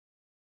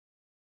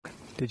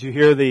Did you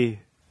hear the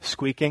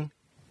squeaking?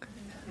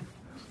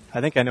 I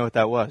think I know what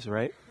that was,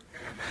 right?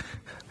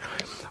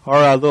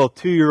 Our little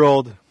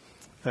 2-year-old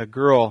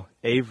girl,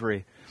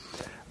 Avery,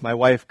 my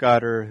wife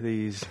got her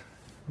these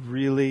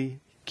really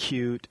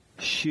cute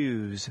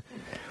shoes.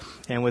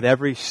 And with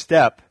every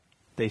step,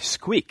 they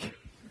squeak.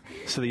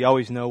 So that you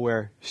always know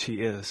where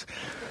she is.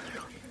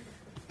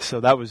 So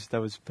that was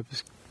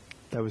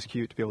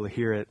cute to be able to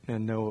hear it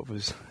and know what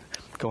was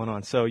going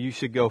on. So you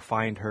should go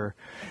find her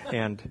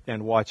and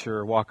watch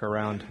her walk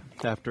around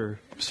after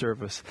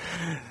service.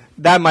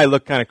 That might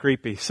look kind of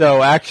creepy.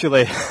 So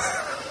actually,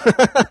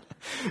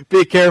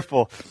 be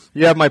careful.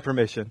 You have my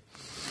permission.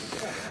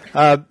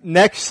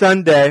 Next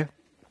Sunday,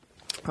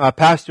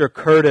 Pastor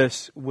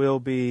Curtis will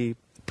be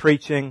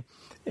preaching,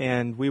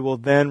 and we will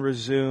then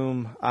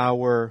resume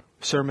our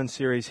sermon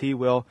series. He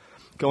will,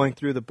 going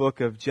through the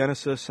book of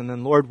Genesis, and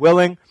then Lord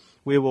willing,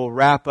 we will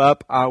wrap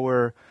up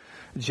our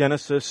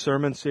Genesis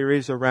sermon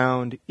series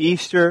around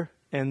Easter,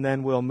 and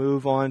then we'll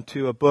move on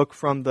to a book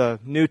from the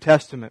New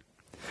Testament.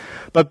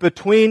 But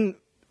between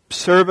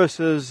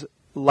services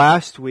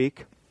last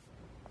week,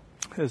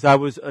 as I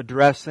was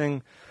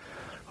addressing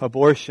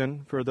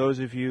abortion, for those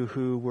of you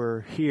who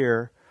were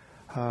here,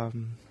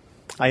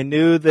 I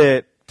knew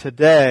that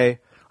today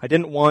I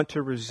didn't want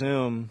to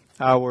resume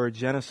our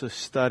Genesis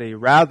study.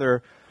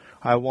 Rather,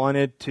 I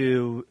wanted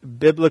to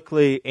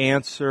biblically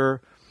answer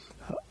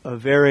a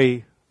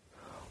very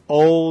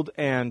old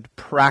and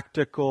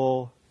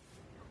practical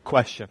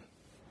question.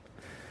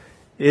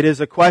 It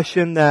is a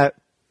question that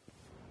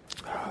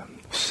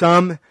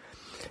some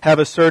have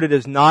asserted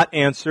is not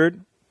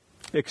answered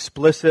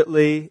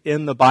explicitly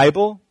in the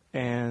Bible,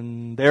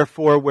 and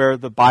therefore where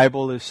the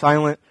Bible is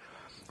silent,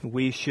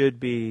 we should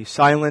be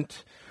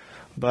silent.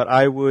 But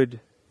I would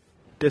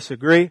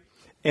disagree.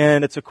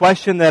 And it's a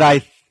question that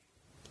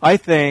I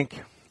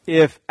think,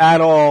 if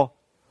at all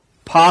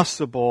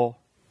possible,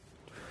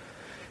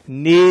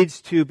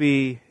 needs to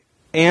be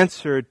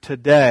answered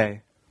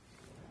today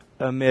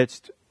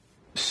amidst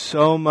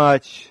so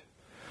much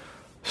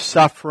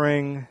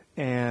suffering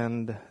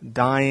and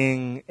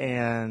dying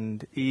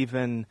and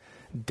even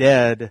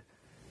dead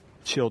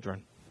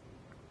children.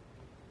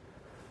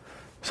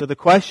 So the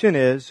question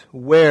is,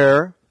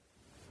 where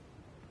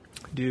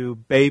do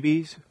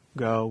babies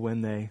go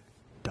when they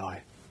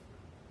die?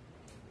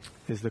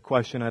 Is the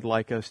question I'd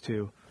like us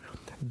to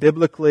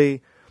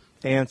biblically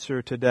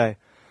answer today.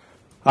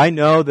 I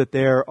know that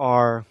there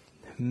are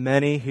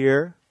many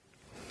here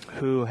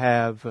who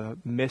have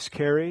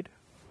miscarried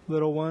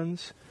little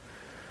ones.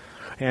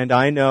 And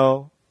I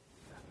know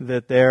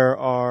that there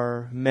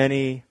are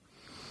many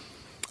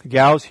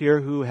gals here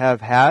who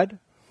have had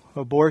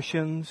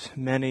abortions,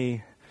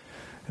 many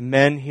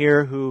men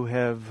here who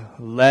have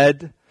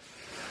led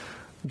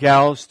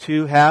gals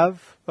to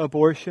have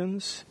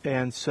abortions.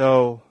 And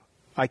so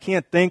I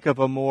can't think of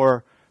a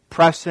more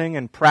pressing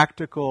and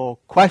practical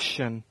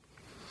question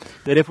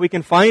that if we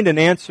can find an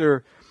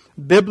answer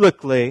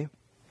biblically,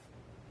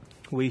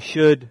 we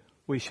should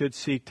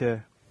seek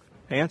to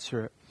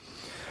answer it.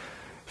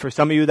 For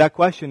some of you, that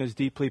question is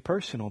deeply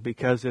personal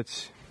because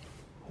it's,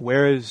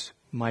 where is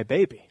my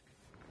baby?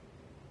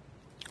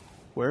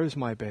 Where is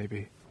my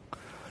baby?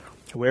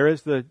 Where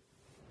is the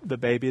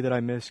baby that I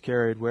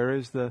miscarried? Where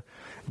is the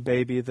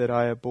baby that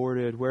I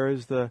aborted? Where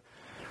is the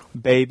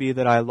baby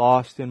that I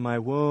lost in my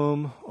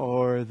womb,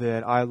 or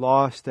that I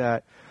lost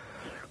at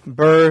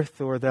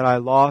birth, or that I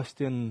lost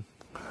in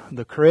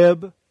the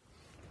crib?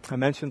 I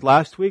mentioned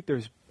last week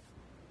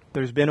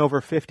there's been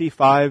over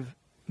 55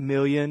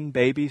 million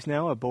babies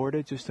now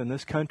aborted just in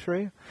this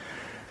country.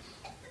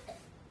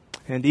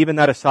 And even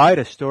that aside,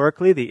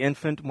 historically, the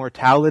infant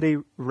mortality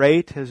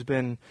rate has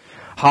been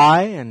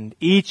high, and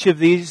each of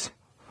these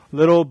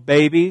little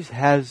babies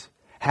has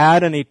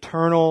had an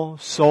eternal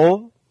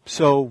soul.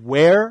 So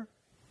where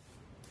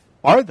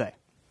are they?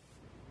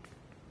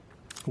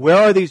 Where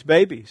are these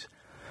babies?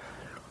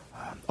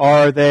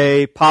 Are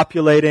they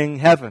populating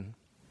heaven?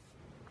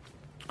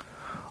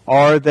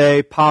 Are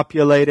they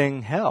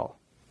populating hell?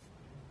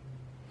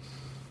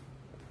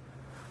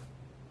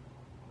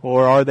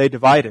 Or are they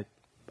divided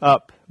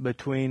up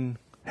between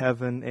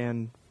heaven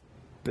and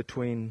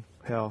between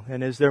hell?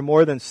 And is there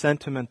more than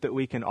sentiment that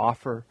we can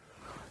offer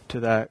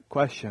to that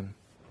question?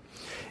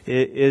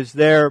 Is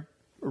there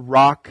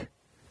rock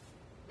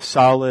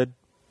solid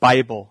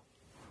Bible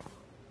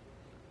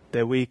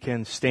that we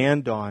can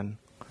stand on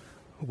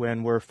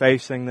when we're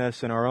facing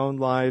this in our own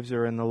lives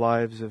or in the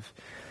lives of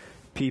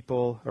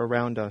people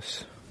around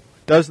us?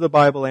 Does the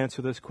Bible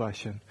answer this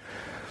question?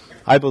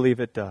 I believe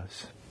it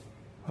does.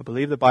 I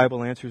believe the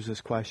Bible answers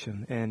this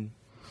question.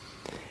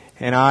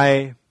 And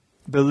I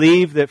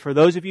believe that for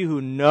those of you who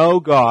know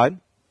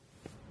God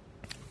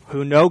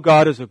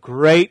as a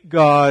great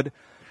God,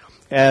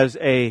 as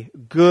a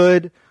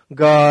good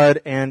God,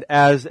 and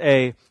as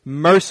a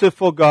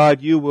merciful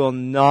God, you will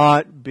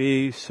not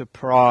be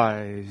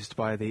surprised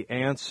by the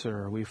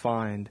answer we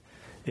find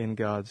in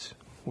God's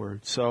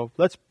Word. So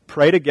let's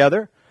pray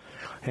together,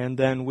 and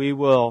then we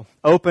will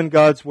open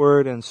God's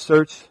Word and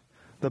search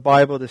the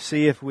Bible to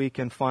see if we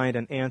can find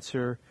an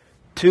answer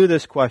to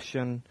this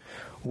question,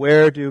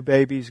 where do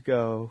babies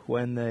go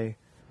when they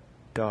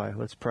die?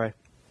 Let's pray.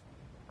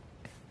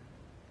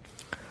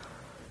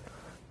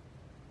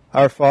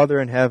 Our Father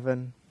in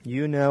heaven,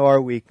 you know our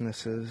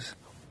weaknesses,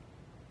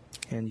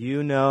 and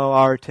you know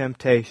our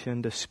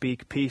temptation to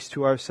speak peace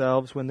to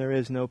ourselves when there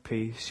is no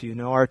peace. You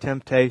know our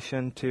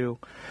temptation to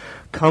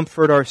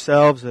comfort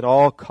ourselves at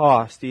all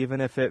cost,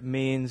 even if it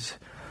means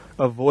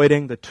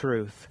avoiding the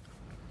truth.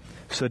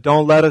 So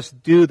don't let us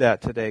do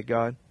that today,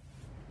 God.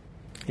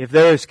 If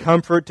there is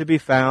comfort to be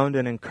found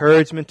and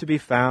encouragement to be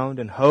found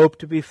and hope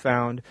to be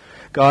found,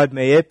 God,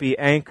 may it be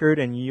anchored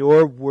in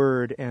your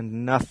word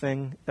and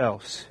nothing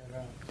else.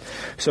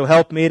 So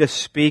help me to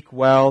speak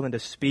well and to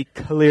speak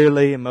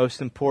clearly and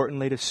most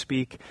importantly to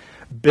speak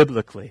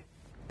biblically.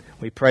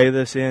 We pray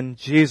this in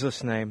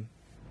Jesus' name.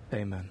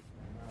 Amen.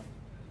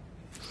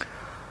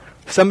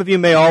 Some of you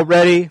may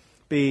already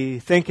be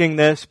thinking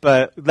this,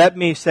 but let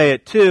me say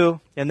it too,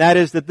 and that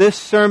is that this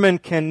sermon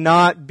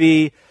cannot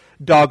be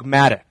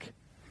dogmatic.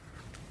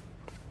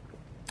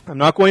 I'm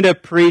not going to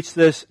preach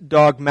this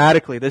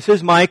dogmatically. This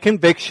is my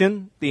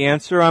conviction. The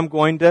answer I'm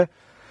going to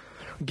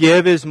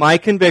give is my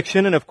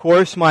conviction, and of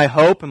course my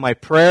hope and my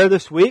prayer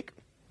this week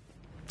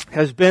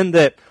has been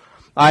that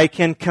I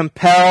can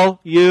compel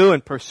you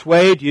and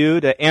persuade you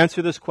to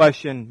answer this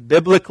question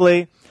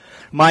biblically.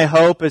 My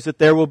hope is that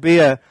there will be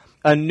a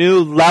new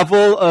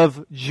level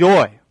of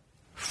joy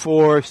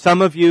for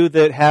some of you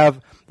that have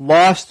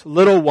lost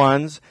little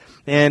ones,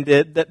 and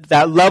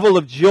that level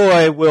of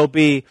joy will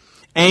be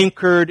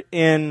anchored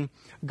in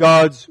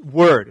God's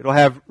Word. It'll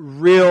have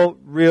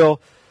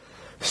real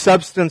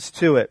substance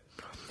to it.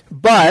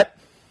 But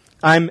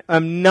I'm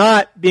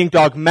not being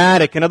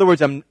dogmatic. In other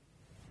words,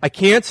 I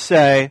can't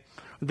say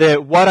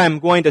that what I'm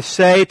going to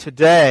say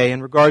today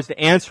in regards to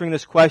answering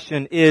this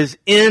question is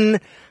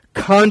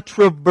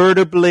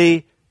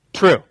incontrovertibly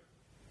true.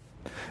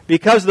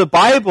 Because the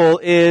Bible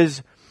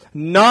is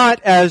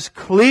not as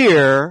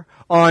clear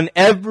on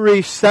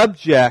every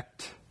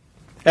subject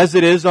as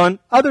it is on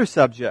other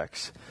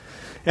subjects.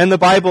 And the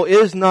Bible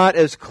is not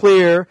as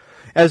clear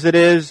as it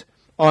is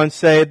on,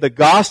 say, the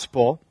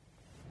gospel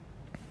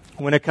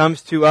when it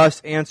comes to us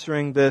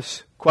answering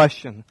this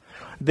question.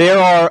 There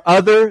are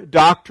other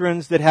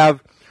doctrines that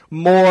have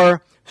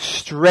more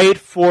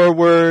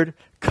straightforward,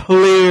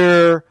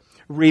 clear,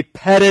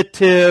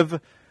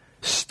 repetitive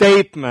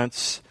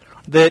statements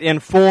that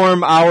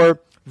inform our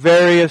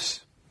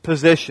various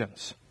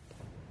positions.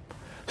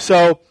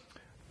 So,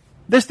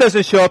 this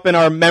doesn't show up in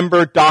our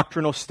member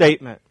doctrinal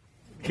statement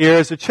here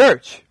as a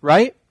church,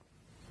 right?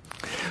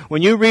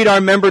 When you read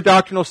our member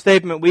doctrinal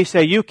statement, we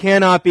say you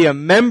cannot be a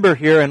member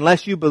here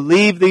unless you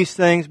believe these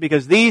things,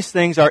 because these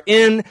things are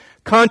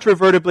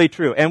incontrovertibly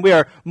true. And we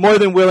are more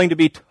than willing to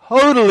be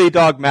totally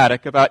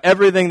dogmatic about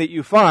everything that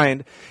you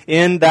find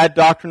in that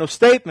doctrinal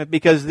statement,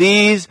 because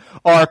these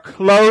are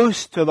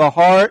close to the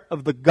heart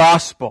of the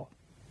gospel.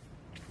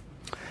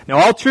 Now,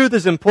 all truth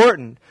is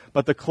important,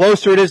 but the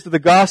closer it is to the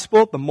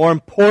gospel, the more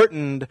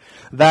important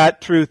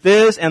that truth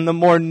is, and the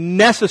more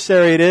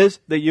necessary it is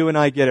that you and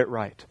I get it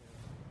right.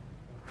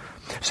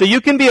 So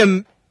you can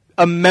be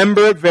a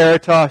member at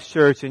Veritas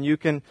Church and you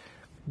can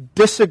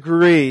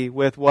disagree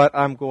with what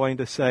I'm going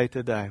to say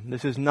today.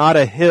 This is not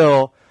a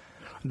hill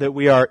that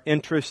we are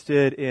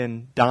interested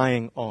in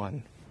dying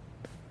on.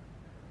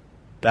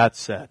 That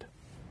said,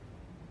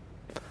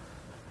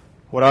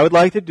 what I would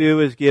like to do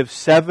is give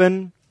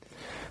 7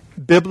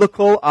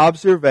 biblical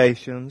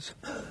observations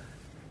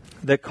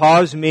that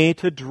cause me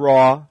to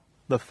draw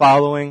the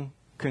following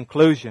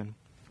conclusion.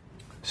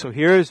 So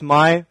here is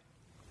my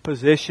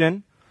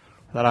position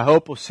that I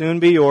hope will soon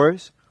be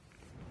yours.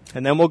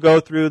 And then we'll go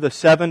through the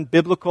 7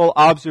 biblical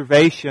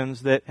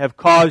observations that have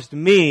caused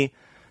me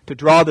to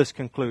draw this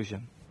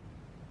conclusion.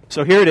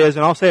 So here it is,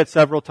 and I'll say it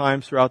several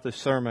times throughout this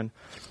sermon,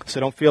 so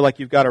don't feel like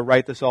you've got to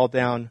write this all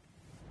down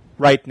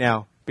right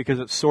now, because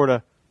it's sort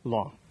of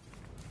long.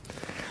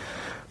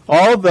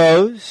 All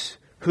those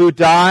who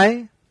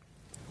die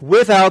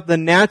without the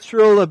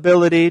natural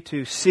ability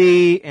to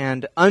see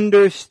and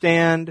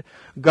understand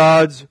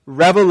God's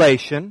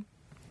revelation.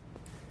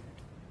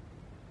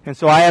 And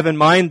so I have in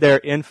mind their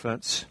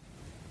infants.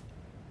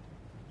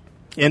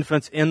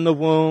 Infants in the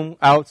womb,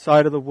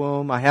 outside of the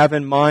womb. I have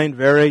in mind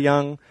very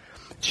young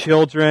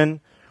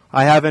children.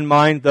 I have in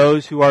mind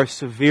those who are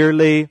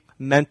severely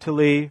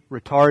mentally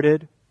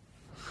retarded.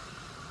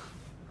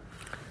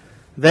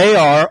 They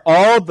are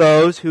all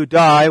those who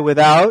die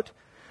without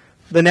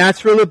the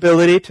natural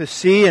ability to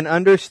see and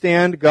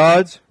understand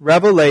God's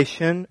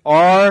revelation,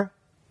 are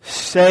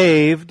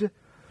saved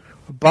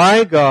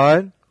by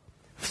God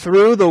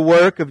through the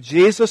work of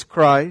Jesus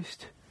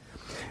Christ,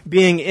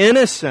 being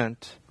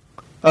innocent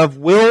of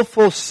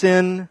willful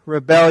sin,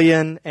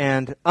 rebellion,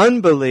 and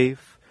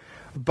unbelief,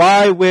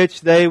 by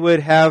which they would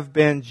have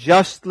been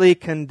justly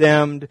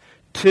condemned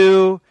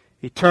to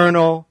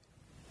eternal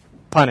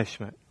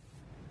punishment.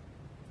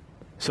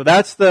 So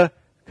that's the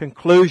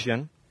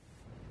conclusion.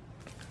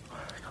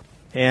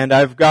 And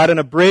I've got an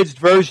abridged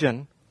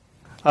version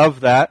of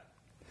that.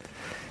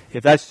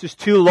 If that's just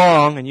too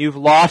long and you've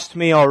lost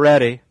me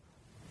already,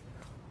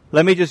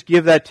 let me just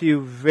give that to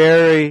you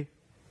very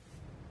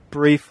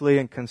briefly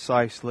and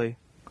concisely.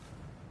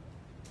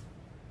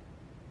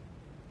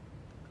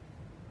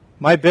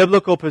 My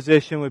biblical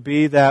position would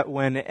be that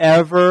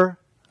whenever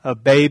a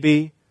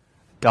baby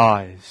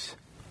dies,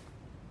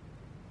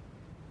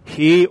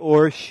 he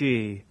or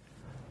she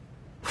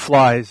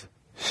flies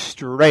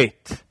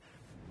straight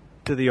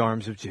to the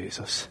arms of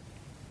Jesus.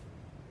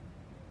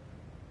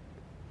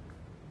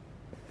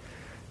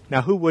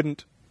 Now, who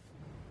wouldn't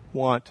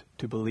want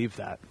to believe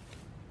that?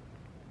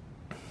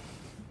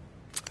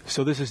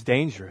 So this is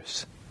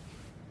dangerous.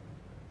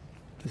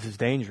 This is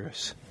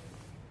dangerous.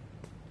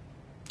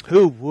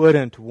 Who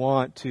wouldn't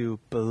want to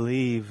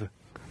believe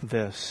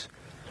this?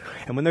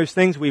 And when there's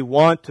things we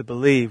want to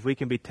believe, we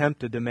can be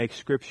tempted to make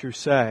Scripture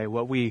say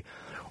what we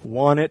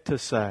want it to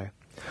say.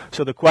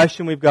 So the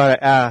question we've got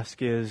to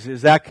ask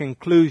is that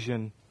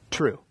conclusion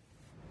true?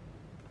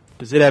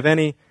 Does it have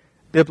any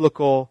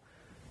biblical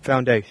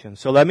foundation?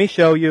 So let me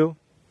show you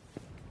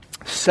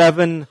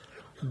 7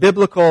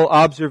 biblical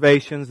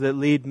observations that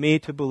lead me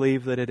to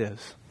believe that it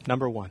is.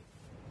 Number 1.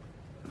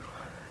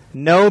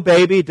 No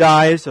baby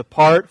dies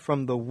apart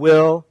from the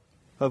will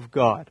of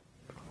God.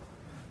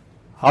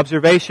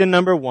 Observation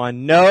number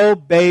 1. No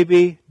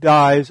baby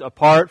dies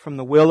apart from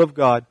the will of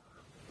God.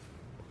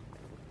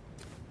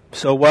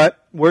 So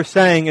what we're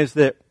saying is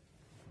that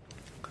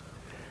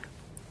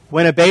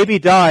when a baby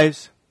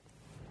dies,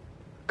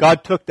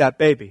 God took that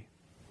baby.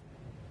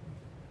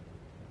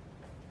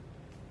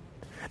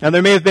 Now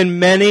there may have been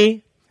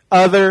many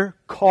other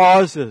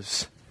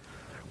causes,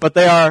 but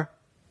they are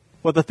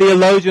what the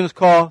theologians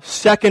call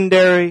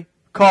secondary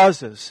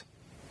causes.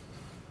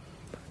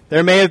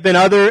 There may have been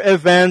other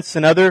events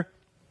and other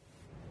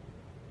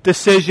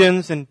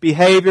decisions and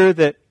behavior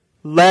that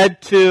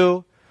led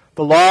to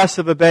the loss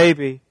of a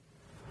baby.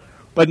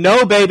 But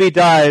no baby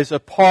dies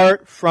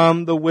apart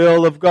from the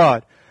will of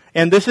God.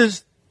 And this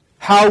is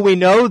how we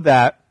know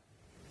that.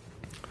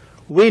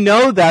 We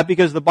know that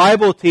because the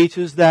Bible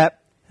teaches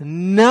that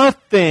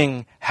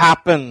nothing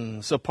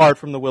happens apart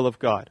from the will of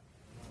God.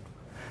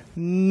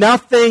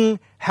 Nothing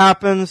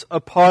happens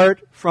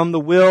apart from the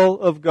will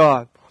of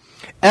God.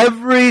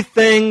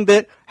 Everything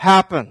that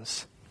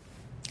happens,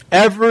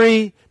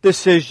 every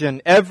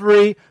decision,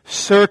 every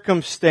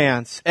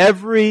circumstance,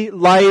 every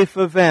life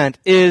event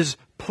is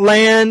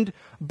planned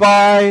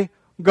by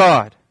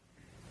God.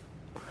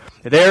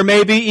 There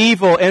may be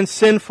evil and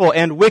sinful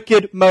and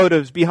wicked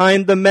motives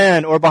behind the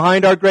men or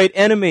behind our great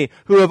enemy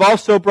who have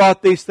also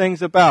brought these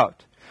things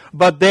about.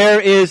 But there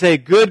is a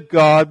good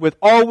God with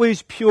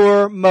always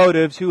pure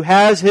motives who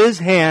has His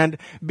hand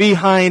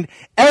behind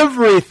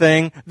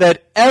everything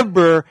that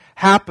ever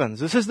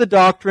happens. This is the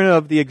doctrine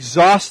of the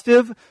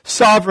exhaustive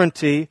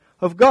sovereignty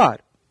of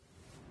God.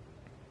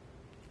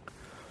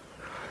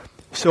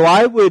 So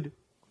I would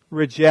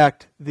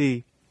reject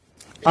the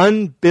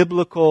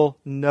unbiblical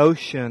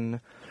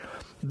notion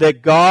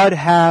that God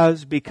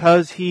has,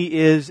 because He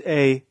is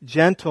a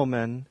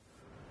gentleman,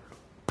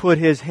 put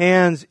His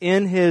hands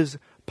in His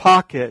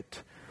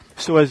pocket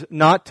so as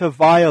not to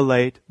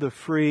violate the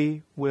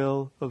free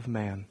will of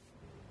man.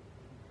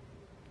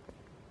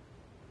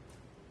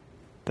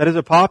 That is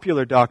a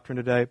popular doctrine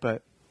today,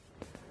 but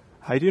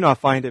I do not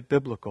find it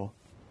biblical.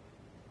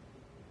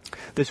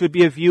 This would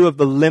be a view of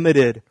the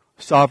limited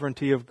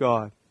sovereignty of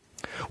God.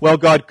 Well,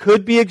 God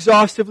could be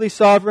exhaustively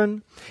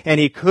sovereign, and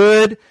He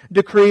could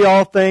decree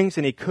all things,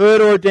 and He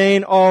could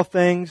ordain all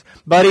things,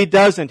 but He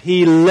doesn't.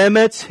 He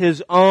limits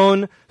His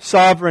own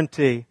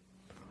sovereignty.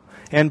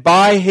 And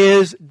by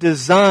His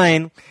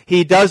design,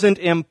 He doesn't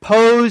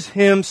impose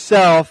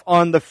Himself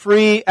on the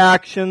free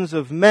actions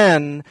of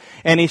men,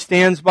 and He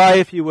stands by,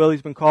 if you will.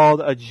 He's been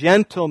called a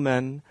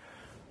gentleman.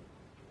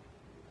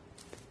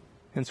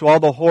 And so all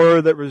the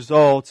horror that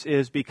results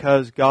is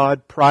because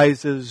God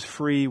prizes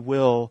free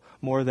will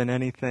more than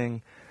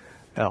anything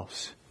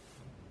else.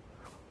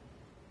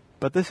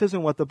 But this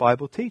isn't what the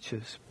Bible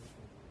teaches.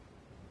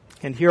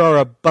 And here are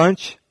a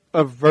bunch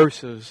of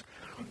verses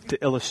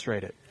to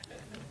illustrate it.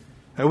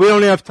 And we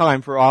don't have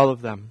time for all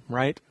of them,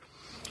 right?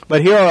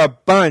 But here are a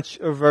bunch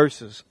of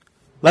verses.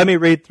 Let me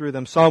read through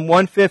them. Psalm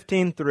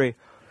 115:3.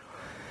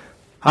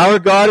 Our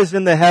God is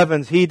in the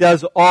heavens. He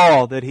does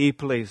all that He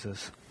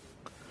pleases.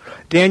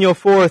 Daniel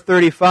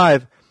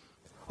 4:35.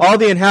 All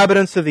the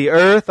inhabitants of the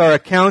earth are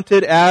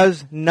accounted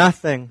as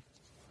nothing.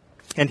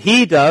 And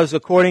He does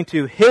according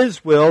to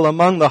His will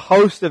among the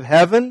host of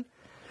heaven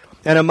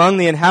and among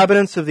the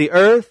inhabitants of the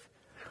earth.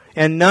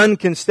 And none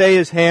can stay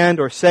His hand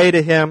or say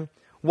to Him,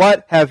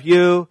 what have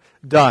you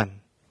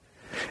done?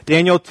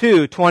 Daniel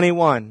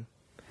 2:21.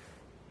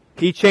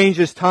 He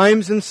changes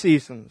times and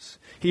seasons.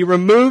 He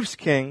removes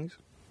kings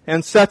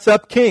and sets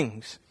up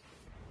kings.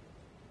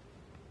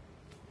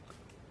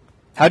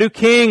 How do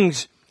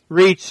kings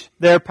reach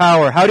their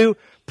power? How do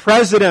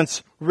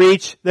presidents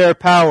reach their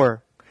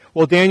power?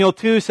 Well, Daniel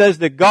 2 says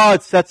that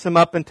God sets them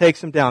up and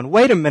takes them down.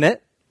 Wait a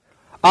minute.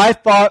 I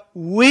thought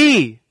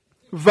we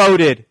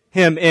voted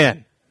him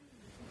in.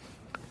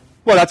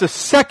 Well, that's a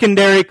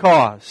secondary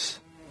cause.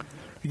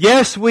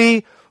 Yes,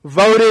 we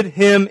voted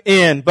him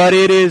in, but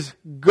it is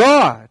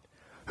God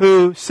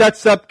who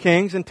sets up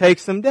kings and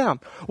takes them down.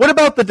 What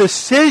about the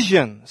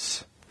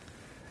decisions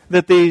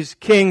that these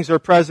kings or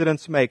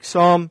presidents make?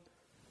 Proverbs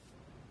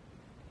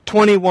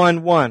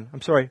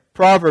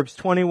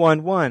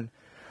 21:1.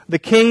 The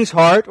king's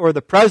heart, or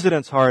the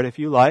president's heart if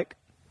you like,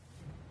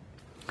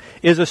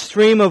 is a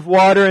stream of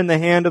water in the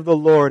hand of the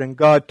Lord, and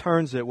God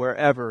turns it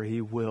wherever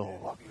He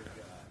will.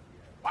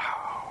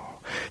 Wow.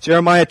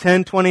 Jeremiah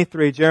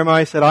 10:23.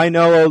 Jeremiah said, I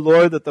know, O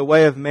Lord, that the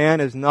way of man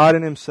is not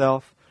in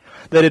himself,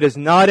 that it is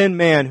not in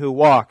man who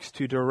walks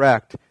to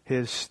direct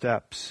his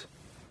steps.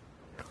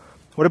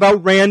 What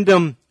about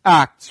random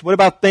acts? What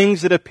about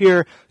things that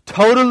appear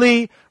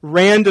totally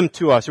random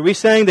to us? Are we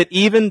saying that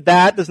even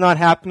that does not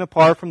happen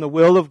apart from the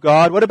will of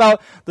God? What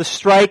about the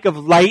strike of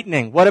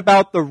lightning? What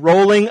about the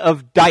rolling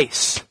of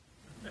dice?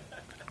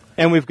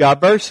 And we've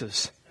got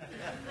verses.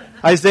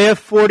 Isaiah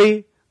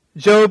 40,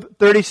 Job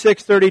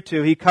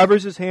 36:32. He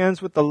covers his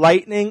hands with the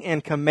lightning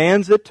and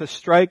commands it to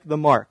strike the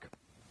mark.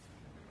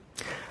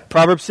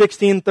 Proverbs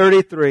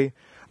 16:33.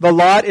 The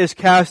lot is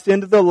cast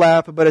into the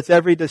lap, but its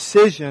every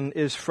decision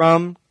is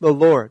from the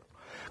Lord.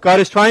 God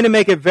is trying to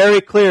make it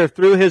very clear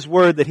through His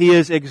Word that He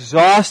is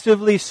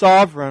exhaustively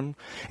sovereign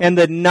and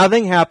that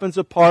nothing happens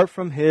apart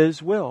from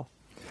His will.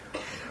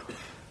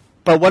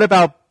 But what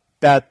about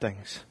bad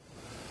things?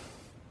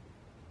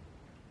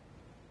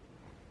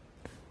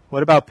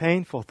 What about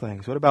painful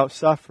things? What about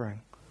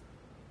suffering?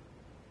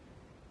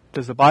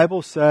 Does the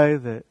Bible say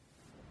that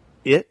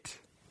it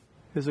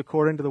is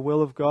according to the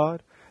will of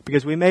God?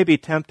 Because we may be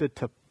tempted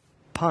to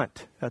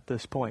punt at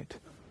this point.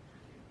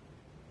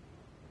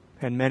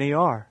 And many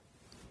are.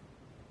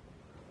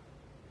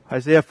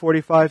 Isaiah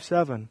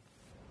 45:7.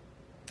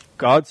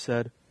 God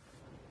said,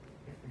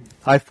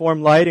 I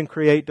form light and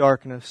create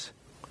darkness.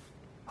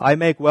 I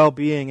make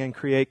well-being and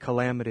create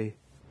calamity.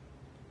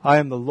 I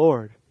am the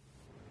Lord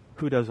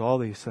who does all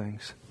these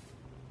things.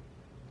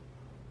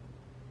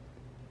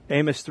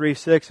 Amos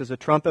 3:6. Is a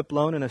trumpet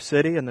blown in a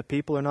city and the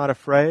people are not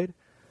afraid?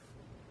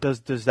 Does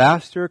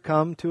disaster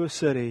come to a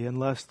city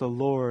unless the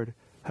Lord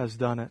has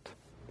done it?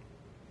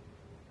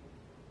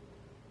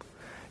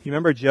 You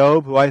remember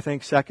Job, who I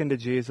think second to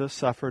Jesus,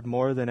 suffered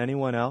more than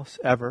anyone else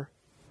ever?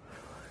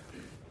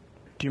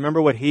 Do you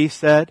remember what he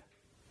said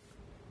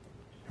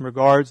in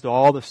regards to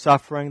all the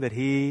suffering that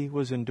he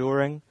was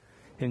enduring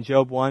in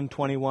Job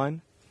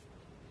 1:21?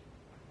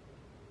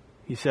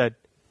 He said,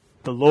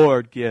 the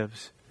Lord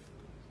gives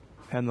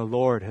and the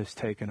Lord has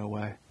taken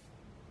away.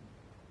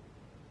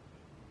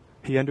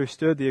 He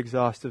understood the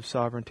exhaustive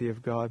sovereignty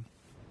of God.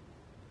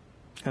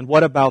 And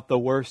what about the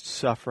worst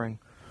suffering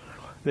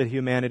that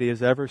humanity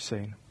has ever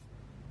seen?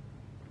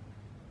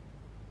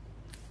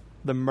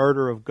 The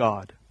murder of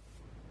God.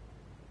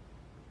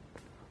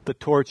 The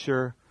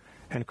torture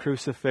and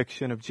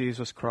crucifixion of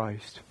Jesus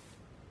Christ.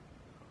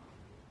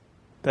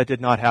 That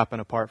did not happen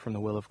apart from the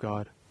will of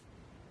God.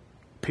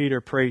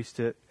 Peter preached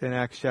it in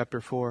Acts chapter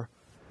 4,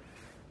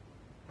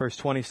 verse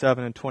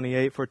 27 and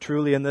 28. For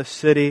truly in this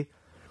city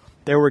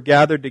there were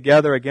gathered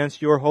together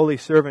against your holy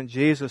servant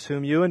Jesus,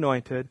 whom you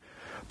anointed,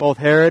 both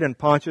Herod and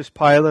Pontius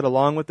Pilate,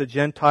 along with the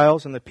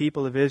Gentiles and the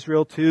people of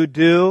Israel, to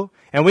do,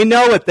 and we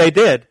know what they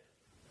did.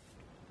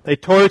 They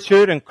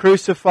tortured and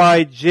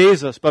crucified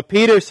Jesus. But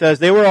Peter says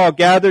they were all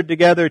gathered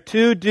together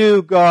to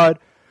do, God,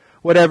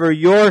 whatever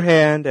your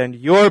hand and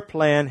your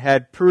plan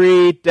had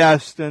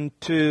predestined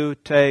to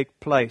take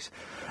place.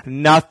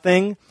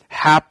 Nothing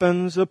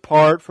happens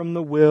apart from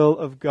the will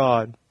of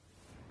God,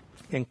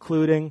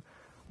 including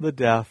the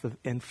death of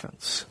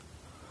infants.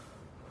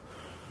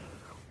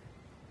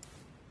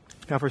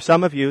 Now, for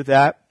some of you,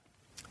 that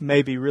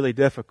may be really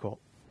difficult.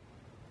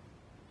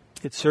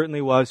 It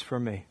certainly was for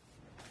me.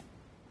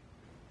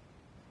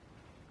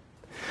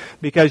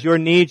 Because your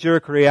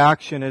knee-jerk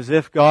reaction is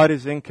if God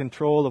is in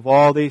control of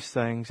all these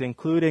things,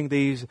 including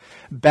these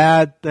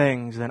bad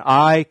things, and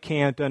I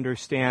can't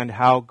understand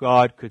how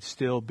God could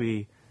still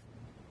be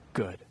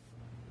good.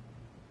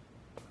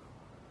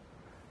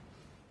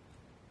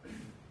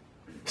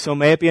 So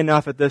may it be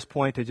enough at this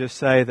point to just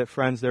say that,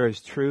 friends, there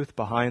is truth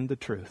behind the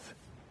truth.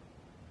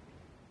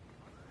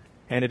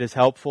 And it is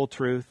helpful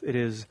truth. It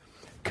is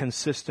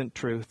consistent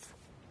truth.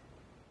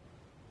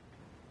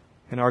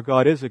 And our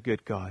God is a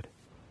good God.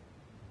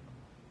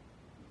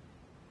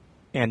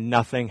 And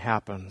nothing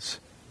happens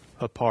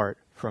apart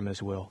from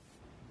His will.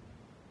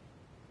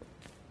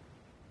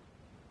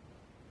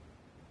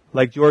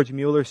 Like George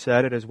Mueller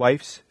said at his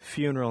wife's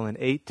funeral in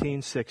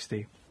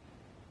 1860,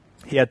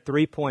 he had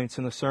 3 points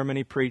in the sermon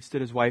he preached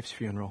at his wife's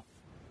funeral.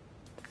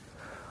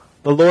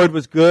 The Lord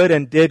was good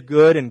and did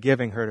good in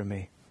giving her to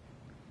me.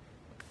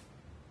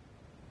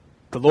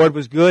 The Lord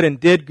was good and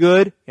did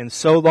good in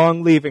so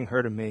long leaving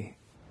her to me.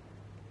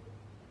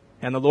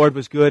 And the Lord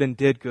was good and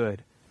did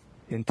good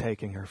in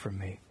taking her from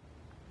me.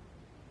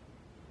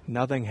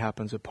 Nothing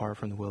happens apart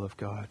from the will of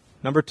God.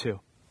 Number 2,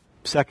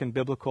 second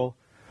biblical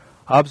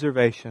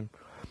observation.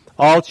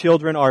 All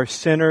children are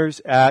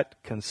sinners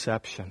at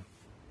conception.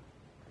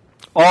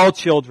 All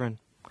children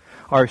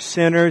are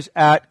sinners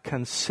at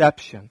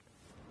conception.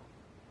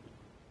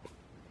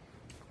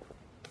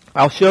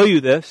 I'll show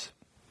you this.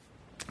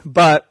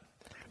 But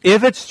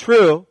if it's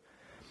true,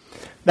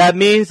 that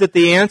means that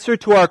the answer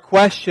to our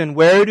question,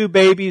 where do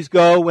babies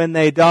go when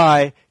they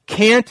die,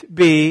 can't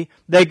be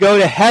they go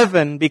to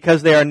heaven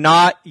because they are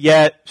not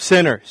yet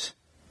sinners.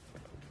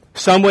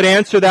 Some would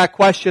answer that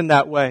question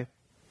that way,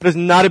 but it's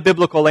not a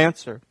biblical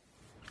answer.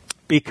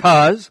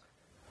 Because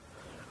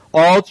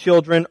all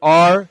children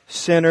are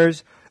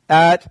sinners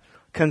at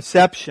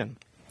conception.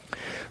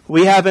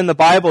 We have in the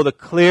Bible the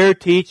clear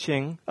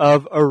teaching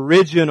of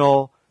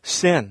original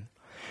sin.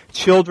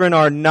 Children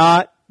are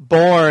not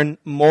born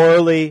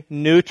morally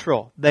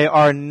neutral. They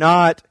are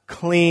not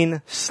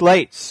clean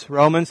slates.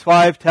 Romans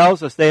 5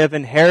 tells us they have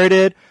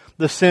inherited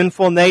the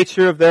sinful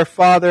nature of their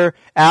father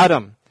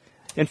Adam.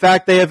 In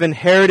fact, they have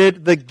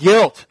inherited the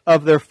guilt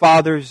of their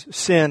father's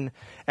sin,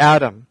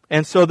 Adam.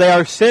 And so they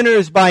are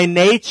sinners by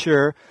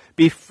nature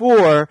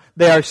before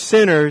they are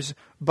sinners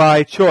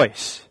by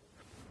choice.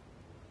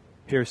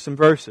 Here's some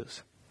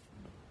verses.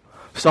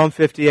 Psalm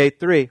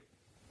 58:3.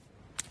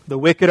 The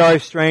wicked are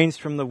estranged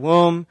from the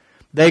womb.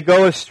 They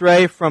go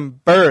astray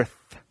from birth,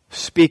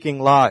 speaking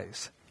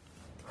lies.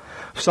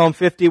 Psalm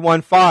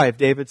 51:5,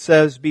 David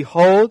says,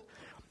 Behold,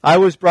 I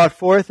was brought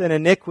forth in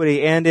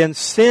iniquity, and in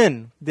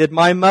sin did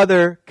my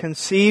mother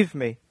conceive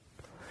me.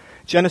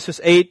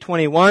 Genesis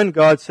 8:21,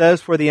 God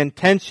says, For the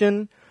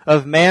intention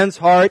of man's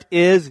heart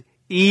is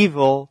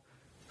evil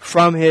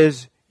from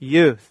his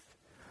youth.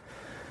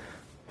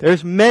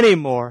 There's many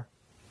more.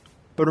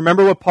 But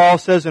remember what Paul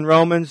says in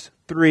Romans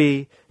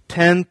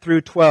 3:10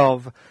 through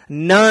 12.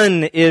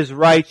 None is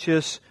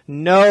righteous,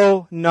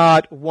 no,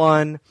 not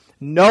one.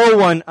 No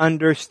one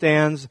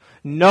understands.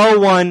 No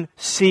one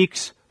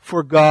seeks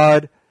for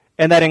God.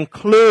 And that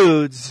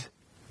includes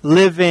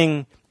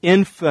living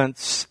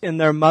infants in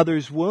their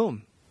mother's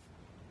womb.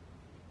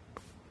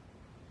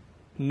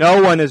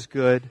 No one is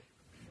good,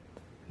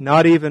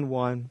 not even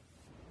one.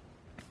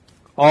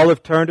 All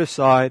have turned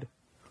aside.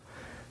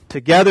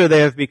 Together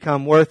they have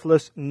become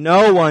worthless.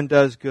 No one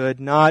does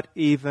good, not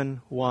even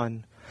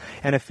one.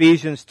 And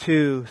Ephesians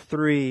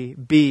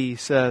 2:3b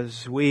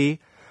says, We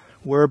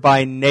were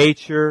by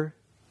nature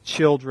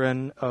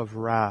children of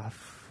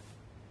wrath,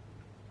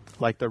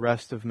 like the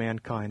rest of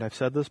mankind. I've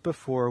said this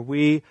before.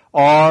 We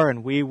are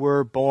and we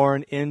were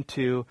born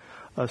into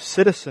a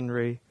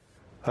citizenry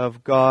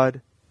of God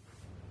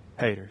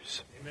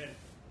haters. Amen.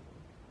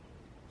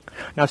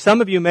 Now some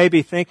of you may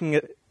be thinking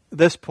at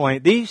this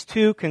point, these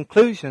two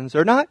conclusions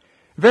are not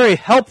very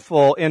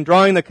helpful in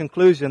drawing the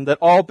conclusion that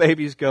all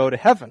babies go to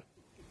heaven.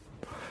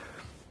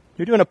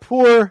 You're doing a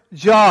poor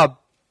job,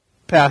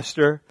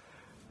 Pastor.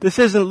 This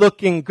isn't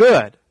looking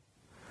good.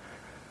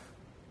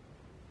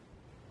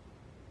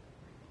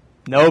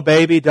 No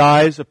baby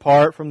dies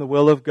apart from the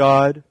will of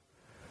God.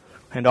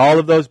 And all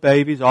of those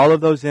babies, all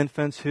of those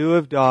infants who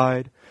have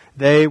died,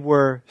 they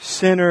were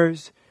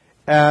sinners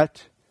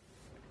at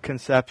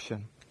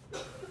conception.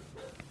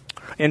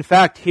 In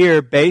fact,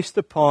 here, based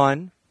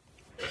upon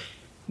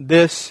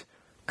this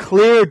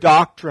clear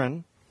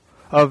doctrine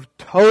of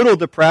total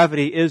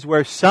depravity, is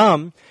where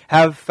some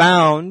have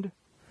found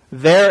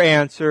their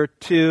answer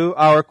to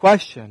our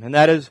question. And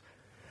that is,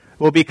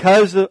 well,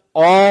 because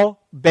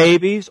all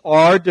babies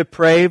are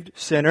depraved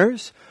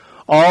sinners,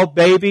 all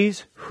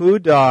babies who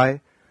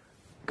die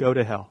go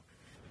to hell.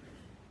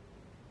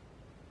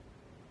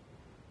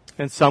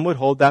 And some would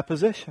hold that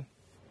position.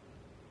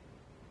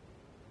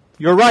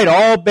 You're right,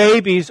 all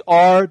babies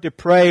are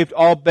depraved.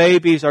 All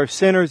babies are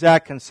sinners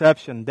at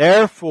conception.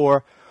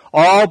 Therefore,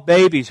 all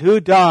babies who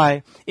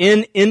die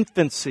in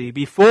infancy,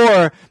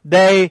 before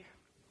they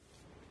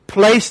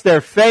place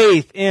their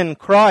faith in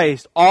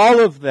Christ, all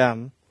of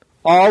them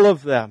are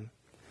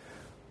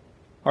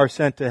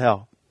sent to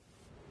hell.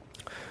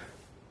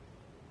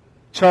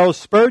 Charles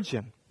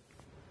Spurgeon,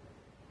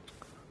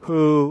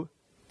 who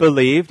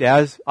believed,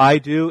 as I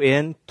do,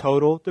 in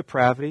total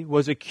depravity,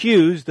 was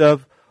accused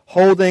of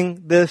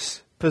holding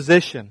this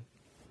position,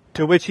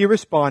 to which he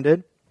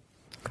responded,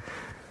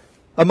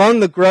 Among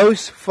the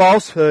gross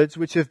falsehoods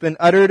which have been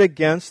uttered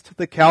against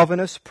the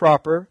Calvinists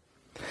proper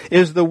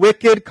is the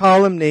wicked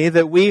calumny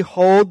that we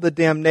hold the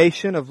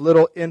damnation of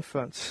little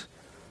infants.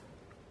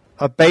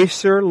 A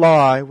baser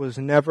lie was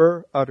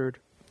never uttered.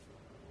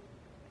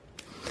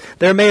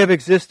 There may have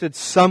existed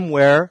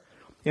somewhere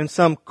in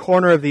some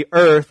corner of the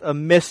earth a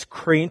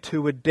miscreant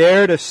who would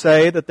dare to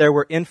say that there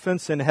were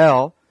infants in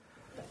hell,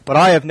 but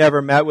I have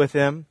never met with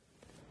him,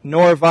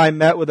 nor have I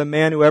met with a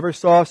man who ever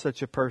saw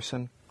such a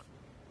person.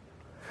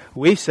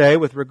 We say,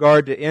 with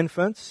regard to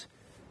infants,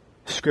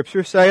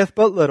 Scripture saith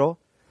but little,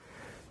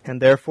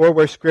 and therefore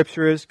where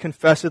Scripture is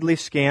confessedly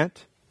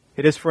scant,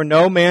 it is for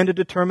no man to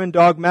determine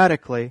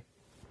dogmatically.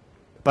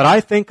 But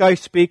I think I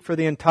speak for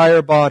the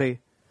entire body,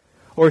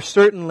 or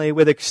certainly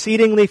with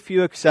exceedingly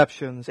few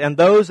exceptions, and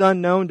those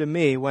unknown to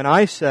me, when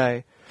I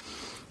say,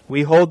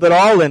 we hold that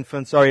all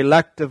infants are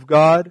elect of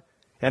God,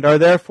 and are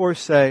therefore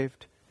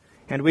saved.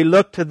 And we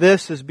look to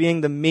this as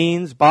being the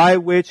means by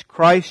which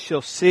Christ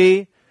shall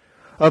see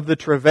of the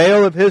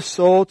travail of His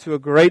soul to a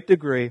great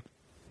degree,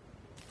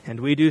 And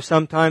we do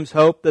sometimes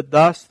hope that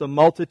thus the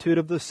multitude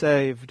of the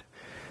saved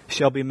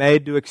shall be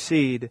made to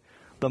exceed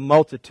the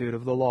multitude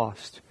of the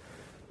lost.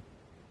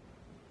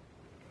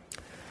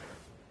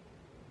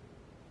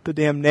 The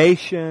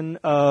damnation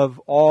of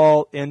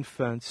all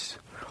infants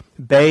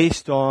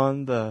based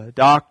on the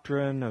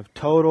doctrine of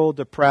total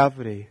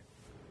depravity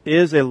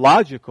is a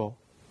logical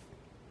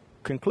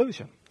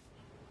conclusion.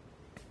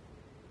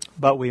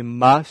 But we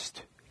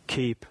must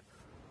keep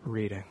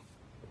reading.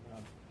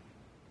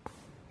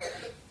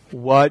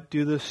 What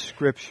do the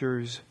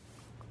Scriptures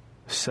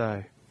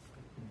say?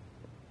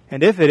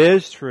 And if it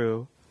is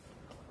true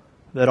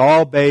that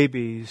all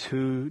babies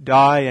who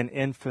die in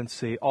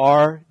infancy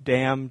are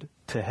damned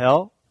to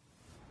hell,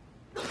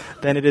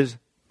 then it is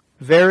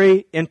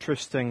very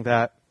interesting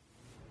that,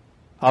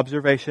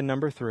 observation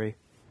number 3,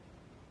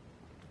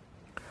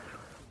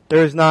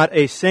 there is not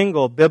a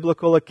single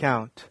biblical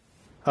account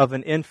of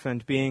an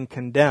infant being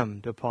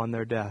condemned upon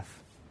their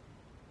death.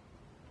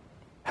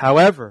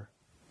 However,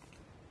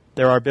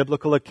 there are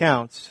biblical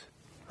accounts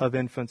of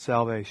infant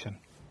salvation.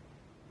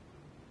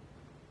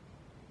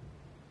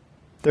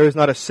 There is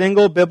not a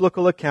single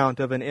biblical account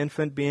of an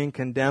infant being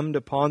condemned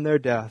upon their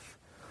death.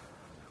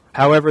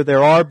 However,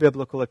 there are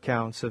biblical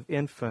accounts of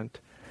infant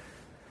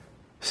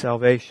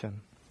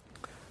salvation.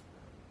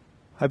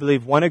 I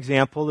believe one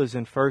example is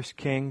in 1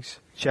 Kings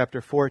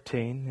chapter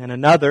 14, and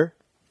another,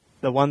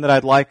 the one that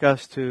I'd like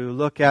us to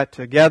look at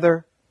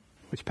together,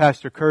 which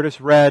Pastor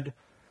Curtis read,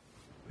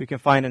 we can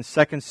find in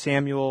 2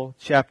 Samuel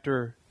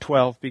chapter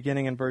 12,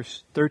 beginning in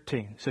verse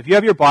 13. So if you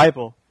have your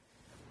Bible,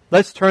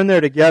 let's turn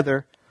there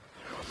together,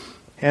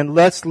 and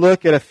let's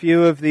look at a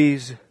few of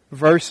these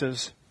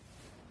verses.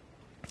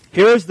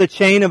 Here's the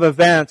chain of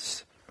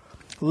events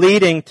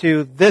leading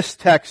to this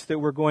text that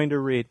we're going to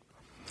read.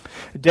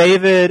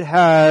 David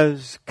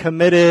has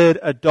committed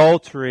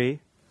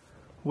adultery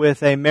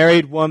with a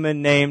married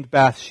woman named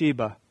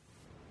Bathsheba.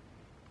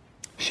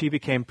 She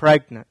became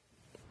pregnant.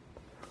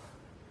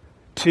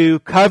 To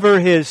cover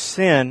his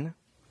sin,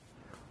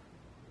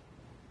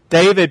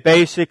 David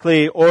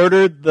basically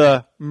ordered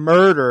the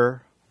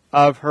murder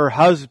of her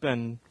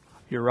husband,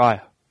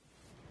 Uriah.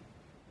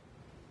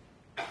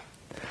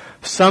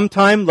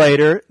 Sometime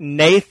later,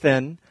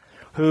 Nathan,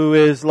 who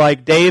is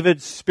like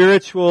David's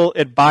spiritual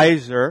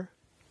advisor,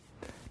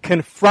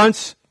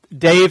 confronts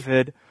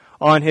David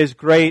on his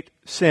great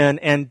sin,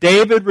 and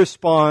David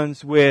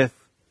responds with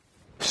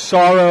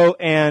sorrow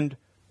and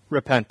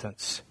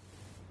repentance.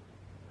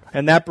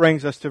 And that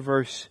brings us to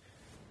verse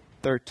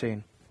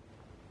 13.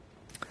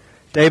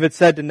 David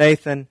said to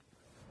Nathan,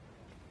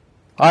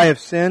 I have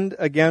sinned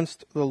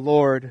against the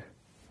Lord.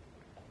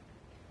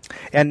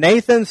 And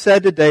Nathan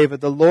said to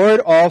David, the Lord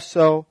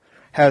also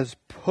has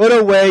put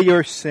away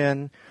your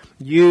sin.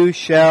 You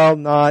shall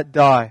not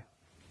die.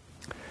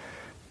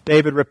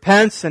 David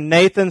repents, and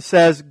Nathan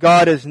says,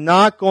 God is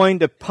not going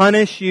to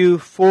punish you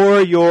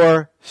for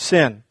your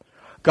sin.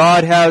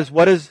 God has,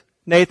 what does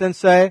Nathan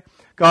say?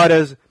 God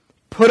has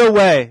put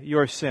away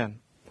your sin.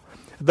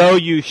 Though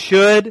you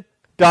should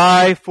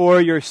die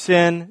for your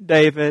sin,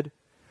 David,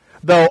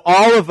 though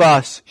all of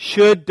us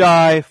should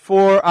die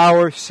for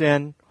our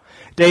sin,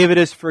 David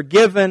is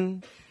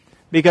forgiven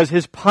because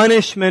his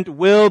punishment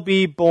will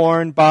be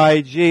borne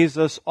by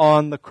Jesus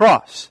on the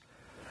cross.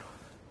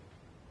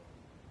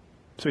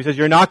 So he says,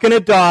 you're not going to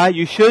die,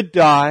 you should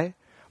die,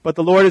 but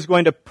the Lord is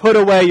going to put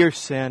away your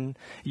sin.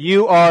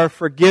 You are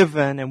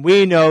forgiven, and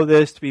we know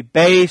this to be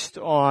based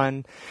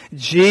on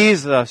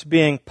Jesus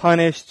being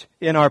punished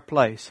in our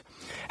place.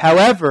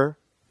 However,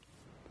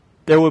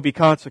 there will be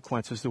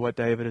consequences to what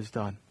David has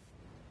done.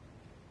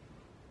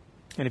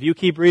 And if you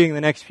keep reading the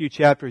next few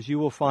chapters, you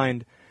will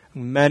find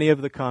many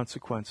of the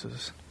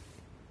consequences.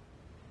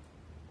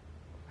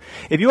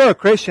 If you are a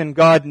Christian,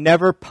 God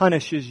never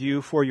punishes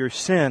you for your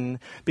sin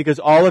because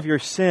all of your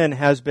sin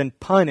has been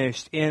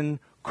punished in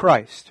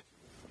Christ.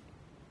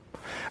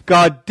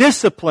 God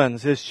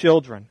disciplines His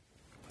children,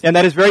 and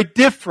that is very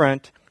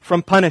different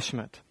from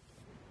punishment.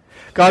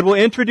 God will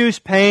introduce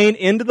pain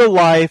into the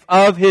life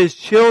of His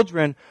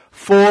children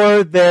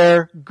for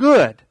their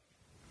good,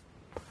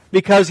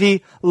 because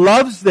He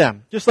loves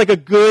them, just like a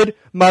good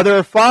mother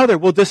or father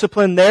will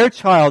discipline their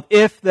child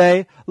if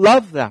they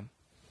love them.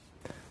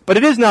 But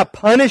it is not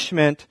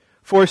punishment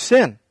for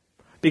sin,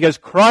 because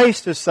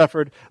Christ has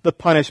suffered the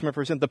punishment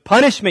for sin. The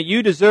punishment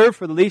you deserve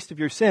for the least of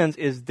your sins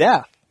is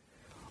death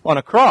on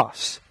a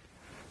cross.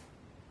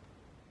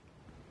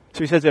 So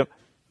he says that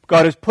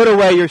God has put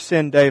away your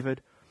sin,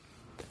 David,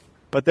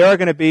 but there are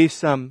going to be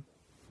some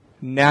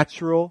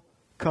natural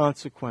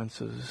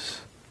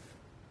consequences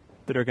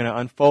that are going to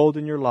unfold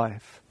in your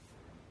life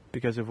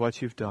because of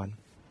what you've done.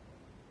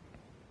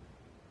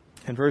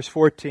 In verse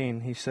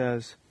 14, he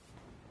says,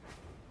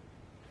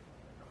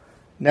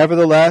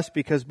 Nevertheless,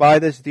 because by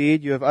this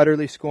deed you have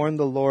utterly scorned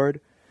the Lord,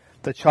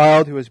 the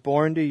child who is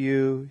born to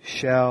you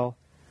shall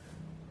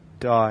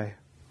die.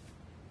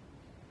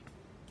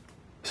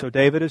 So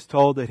David is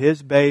told that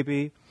his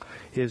baby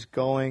is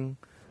going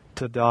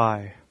to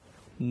die.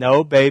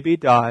 No baby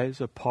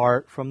dies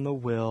apart from the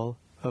will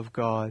of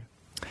God.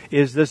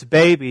 Is this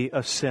baby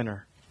a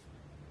sinner?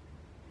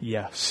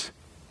 Yes.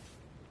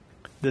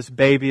 This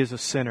baby is a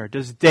sinner.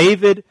 Does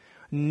David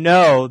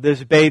know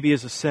this baby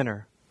is a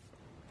sinner?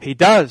 He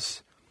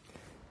does.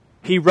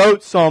 He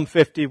wrote Psalm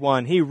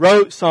 51. He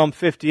wrote Psalm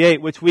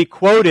 58, which we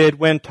quoted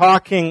when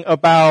talking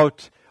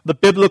about the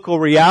biblical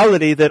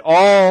reality that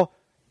all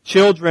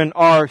children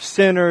are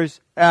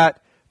sinners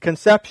at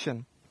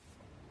conception.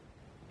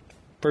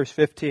 Verse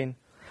 15.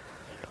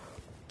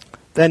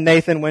 Then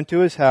Nathan went to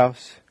his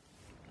house.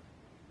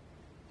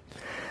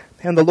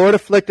 And the Lord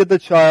afflicted the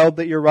child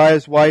that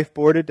Uriah's wife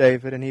bore to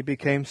David, and he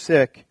became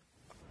sick.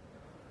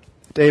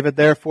 David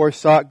therefore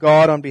sought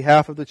God on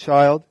behalf of the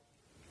child.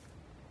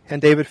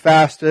 And David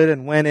fasted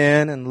and went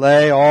in and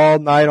lay all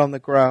night on the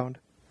ground.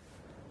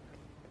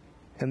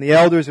 And the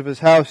elders of his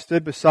house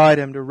stood beside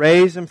him to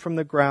raise him from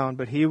the ground,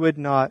 but he would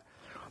not,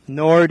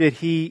 nor did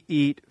he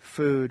eat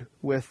food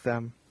with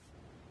them.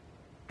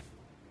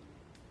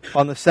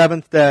 On the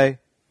seventh day,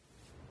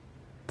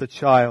 the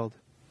child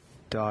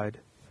died.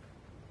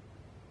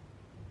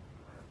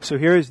 So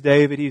here is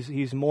David.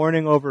 He's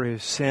mourning over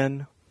his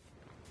sin,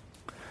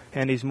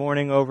 and he's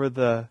mourning over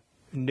the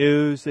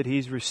news that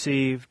he's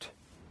received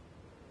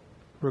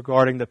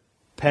regarding the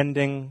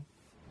pending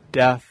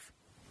death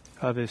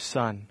of his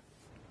son.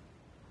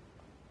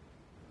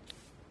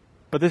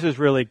 But this is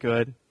really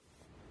good.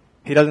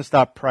 He doesn't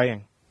stop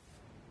praying.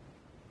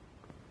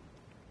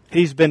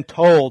 He's been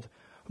told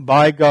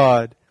by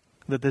God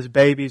that this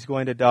baby's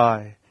going to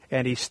die,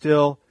 and he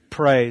still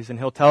prays, and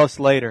he'll tell us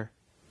later,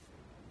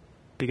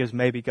 because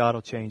maybe God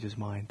will change his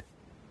mind.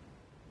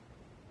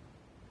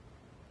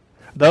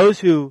 Those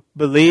who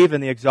believe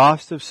in the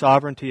exhaustive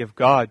sovereignty of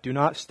God do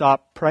not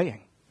stop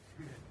praying.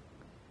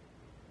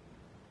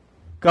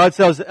 God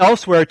says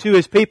elsewhere to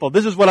his people,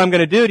 this is what I'm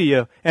going to do to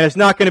you, and it's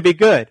not going to be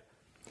good.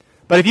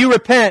 But if you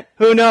repent,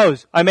 who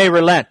knows? I may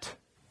relent.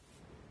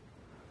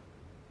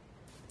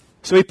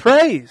 So he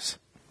prays.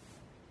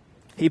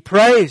 He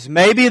prays.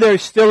 Maybe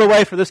there's still a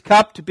way for this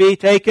cup to be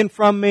taken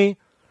from me.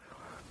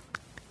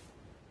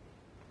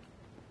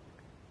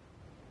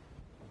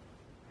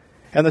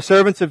 And the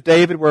servants of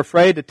David were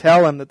afraid to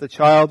tell him that the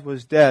child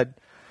was dead.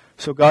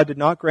 So God did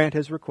not grant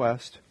his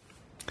request.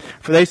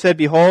 For they said,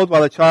 Behold,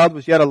 while the child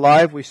was yet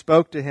alive, we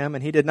spoke to him,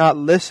 and he did not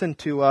listen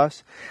to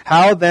us.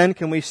 How then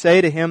can we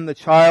say to him, the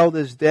child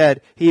is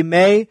dead? He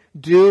may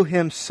do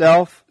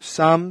himself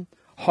some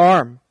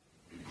harm.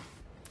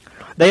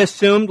 They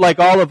assumed, like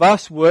all of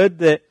us would,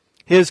 that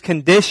his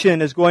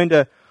condition is going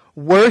to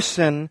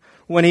worsen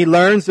when he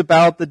learns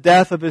about the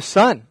death of his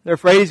son. They're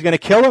afraid he's going to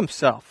kill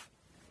himself.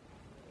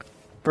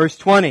 Verse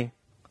 20.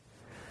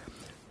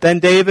 Then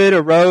David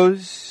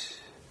arose...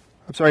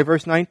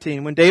 verse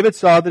 19. When David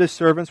saw that his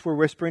servants were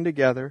whispering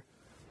together,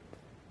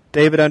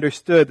 David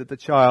understood that the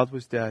child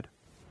was dead.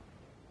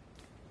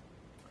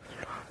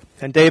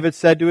 And David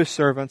said to his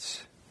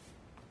servants,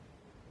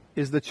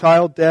 Is the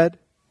child dead?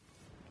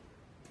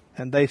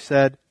 And they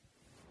said,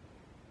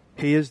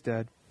 He is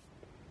dead.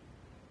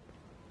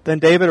 Then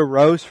David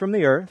arose from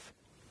the earth,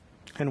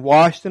 and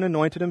washed and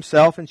anointed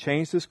himself, and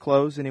changed his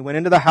clothes, and he went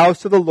into the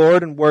house of the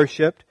Lord and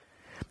worshipped.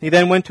 He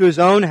then went to his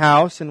own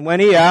house, and when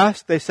he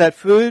asked, they set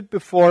food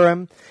before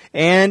him,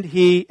 and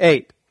he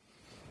ate.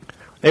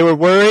 They were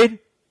worried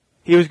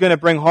he was going to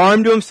bring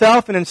harm to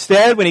himself, and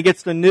instead, when he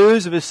gets the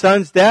news of his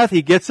son's death,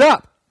 he gets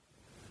up.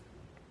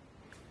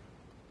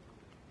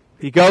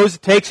 He goes,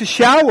 takes a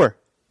shower,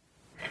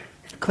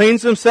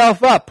 cleans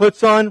himself up,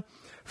 puts on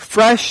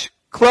fresh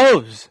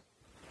clothes,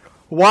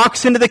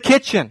 walks into the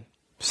kitchen,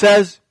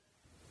 says,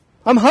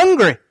 I'm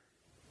hungry,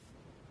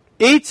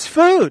 eats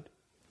food.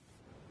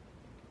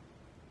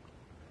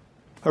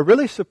 A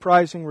really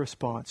surprising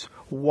response.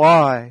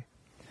 Why?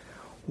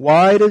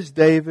 Why does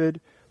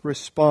David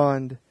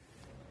respond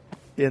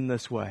in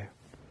this way?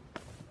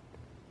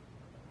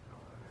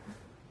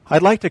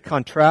 I'd like to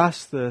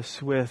contrast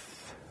this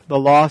with the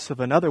loss of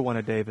another one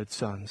of David's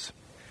sons.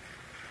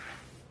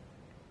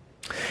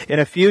 In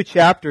a few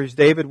chapters,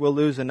 David will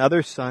lose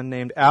another son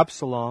named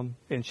Absalom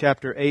in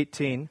chapter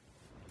 18.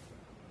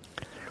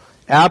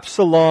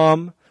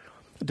 Absalom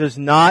does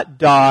not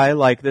die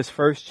like this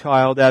first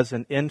child as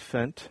an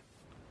infant.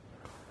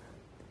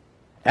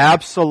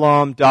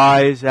 Absalom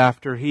dies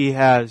after he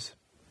has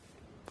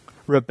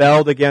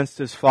rebelled against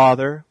his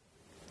father,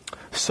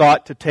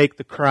 sought to take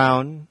the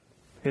crown,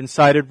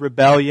 incited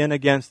rebellion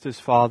against his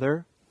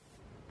father,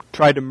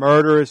 tried to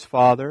murder his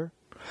father,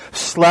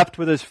 slept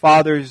with his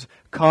father's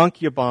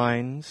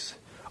concubines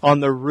on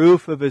the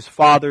roof of his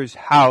father's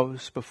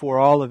house before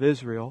all of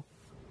Israel.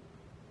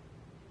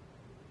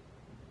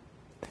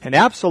 And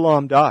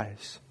Absalom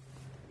dies.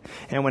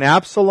 And when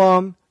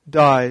Absalom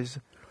dies,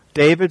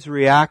 David's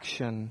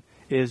reaction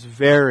is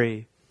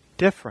very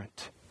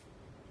different.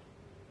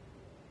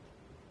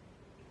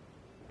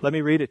 Let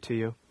me read it to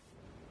you.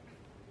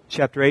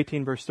 Chapter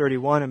 18, verse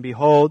 31, And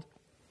behold,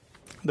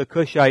 the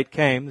Cushite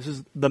came. This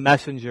is the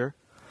messenger.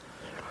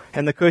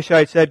 And the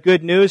Cushite said,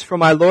 Good news for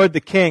my lord the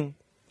king.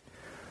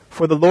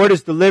 For the Lord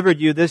has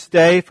delivered you this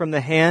day from the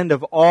hand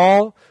of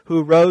all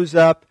who rose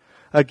up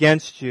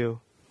against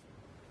you.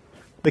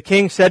 The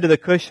king said to the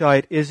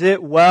Cushite, "Is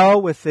it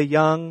well with the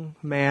young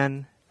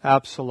man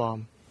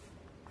Absalom?"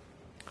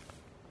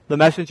 The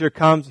messenger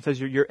comes and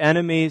says, your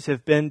enemies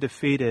have been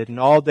defeated, and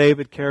all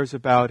David cares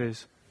about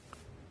is,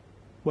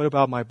 what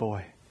about my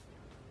boy?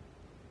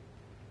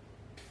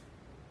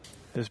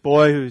 This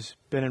boy who's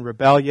been in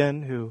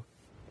rebellion, who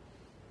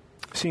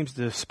seems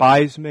to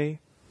despise me,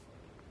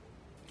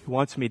 who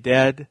wants me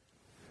dead,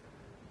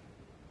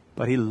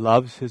 but he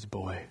loves his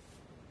boy.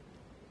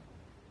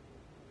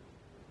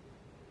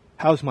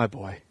 How's my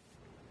boy?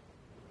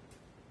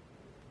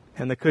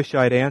 And the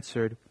Cushite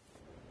answered,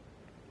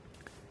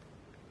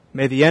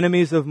 "May the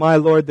enemies of my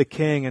lord the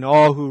king and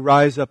all who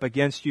rise up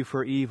against you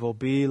for evil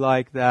be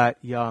like that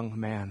young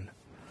man."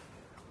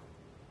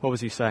 What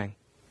was he saying?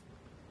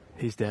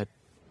 He's dead.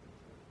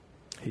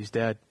 He's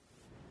dead.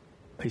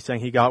 He's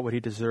saying he got what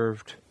he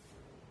deserved.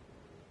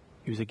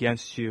 He was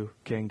against you,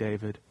 King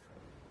David.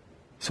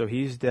 So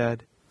he's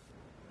dead.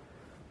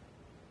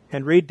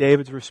 And read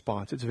David's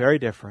response. It's very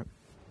different.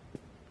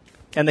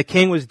 "And the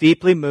king was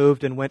deeply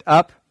moved and went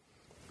up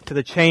to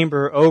the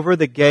chamber over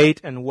the gate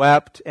and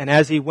wept. And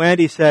as he went,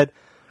 he said,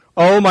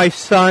 'Oh, my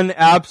son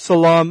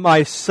Absalom,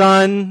 my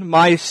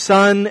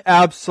son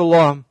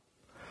Absalom.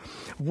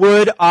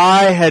 Would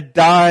I had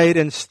died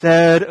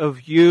instead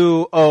of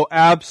you, O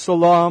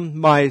Absalom,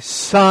 my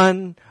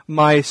son,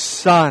 my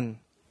son.'"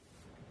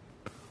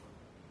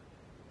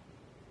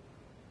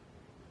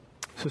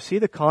 So see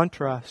the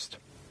contrast.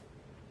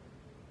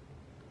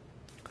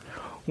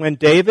 When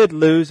David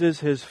loses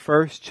his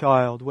first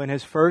child, when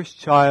his first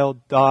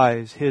child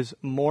dies, his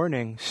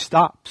mourning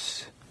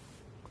stops.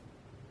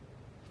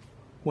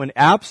 When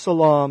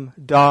Absalom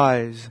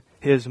dies,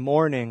 his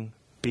mourning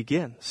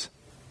begins.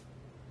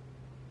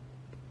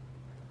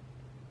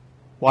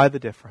 Why the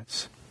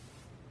difference?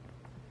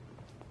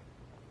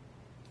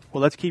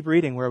 Well, let's keep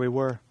reading where we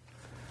were,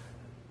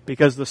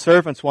 because the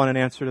servants want an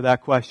answer to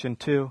that question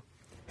too.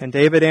 And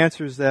David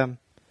answers them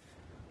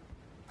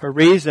a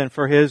reason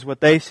for his,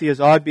 what they see as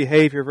odd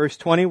behavior. Verse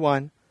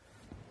 21.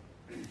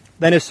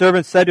 "Then his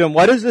servants said to him,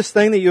 'What is this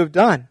thing that you have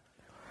done?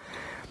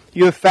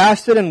 You have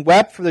fasted and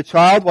wept for the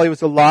child while he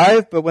was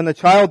alive, but when the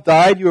child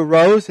died, you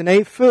arose and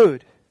ate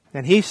food.'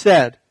 And he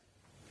said,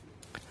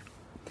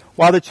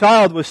 'While the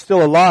child was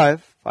still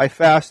alive, I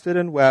fasted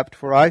and wept,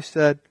 for I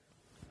said,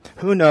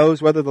 who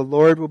knows whether the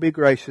Lord will be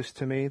gracious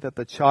to me that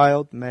the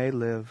child may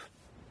live.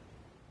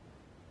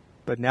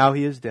 But now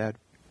he is dead.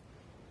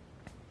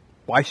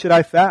 Why should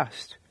I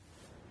fast?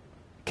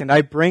 Can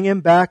I bring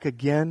him back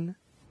again?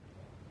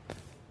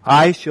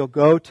 I shall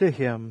go to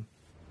him,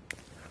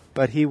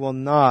 but he will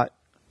not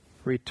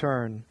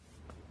return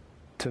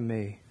to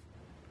me.'"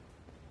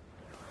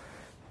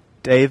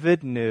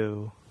 David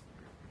knew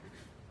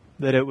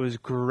that it was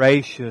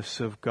gracious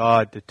of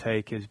God to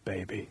take his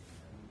baby.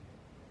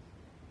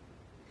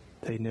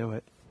 They knew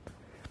it.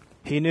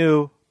 He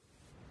knew,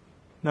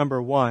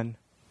 number one,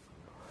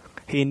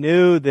 he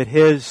knew that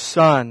his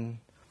son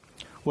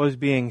was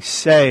being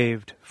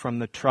saved from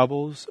the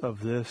troubles of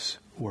this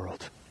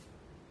world.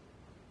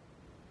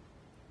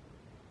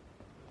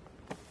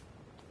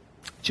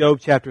 Job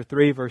chapter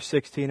 3, verse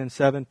 16 and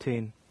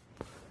 17.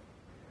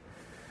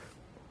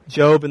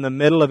 Job, in the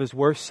middle of his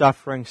worst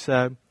suffering,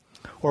 said,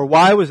 "Or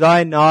why was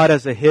I not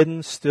as a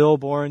hidden,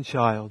 stillborn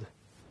child?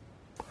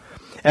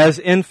 As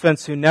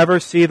infants who never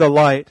see the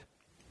light.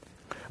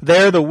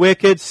 There the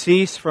wicked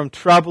cease from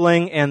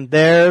troubling, and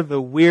there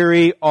the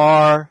weary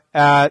are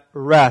at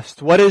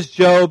rest." What is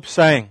Job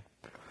saying?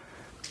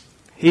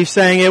 He's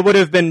saying it would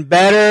have been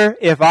better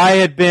if I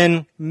had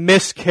been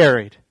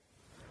miscarried.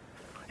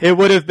 It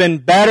would have been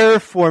better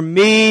for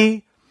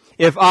me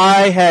if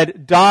I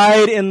had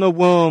died in the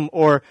womb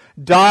or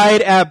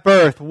died at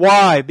birth.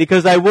 Why?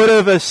 Because I would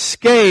have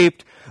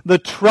escaped the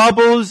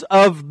troubles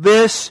of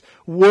this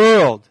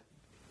world.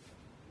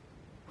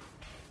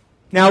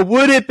 Now,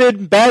 would it have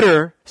been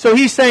better? So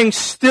he's saying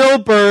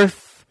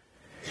stillbirth.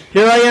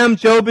 Here I am,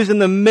 Job is in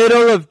the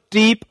middle of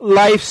deep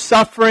life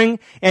suffering,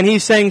 and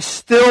he's saying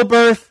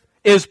stillbirth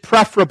is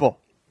preferable.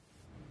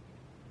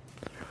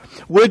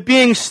 Would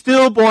being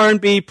stillborn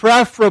be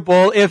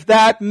preferable if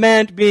that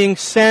meant being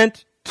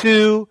sent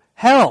to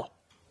hell?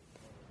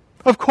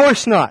 Of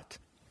course not.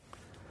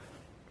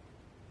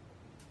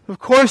 Of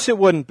course it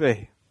wouldn't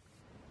be.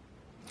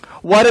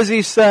 What does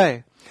he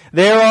say?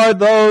 There are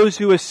those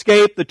who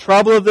escape the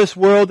trouble of this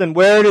world, and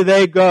where do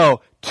they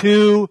go?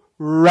 To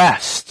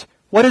rest.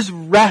 What is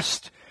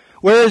rest?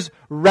 Where is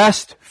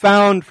rest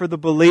found for the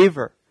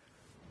believer?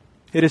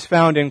 It is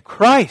found in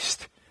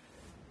Christ.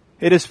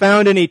 It is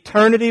found in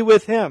eternity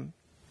with Him.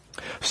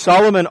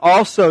 Solomon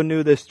also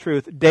knew this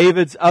truth,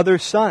 David's other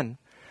son,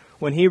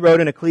 when he wrote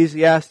in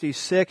Ecclesiastes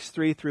 6,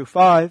 3 through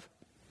 5,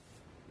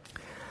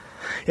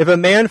 "If a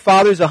man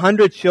fathers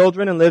 100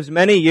 children and lives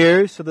many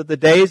years, so that the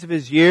days of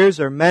his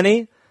years are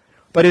many,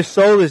 but his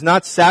soul is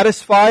not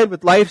satisfied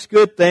with life's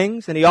good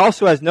things, and he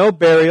also has no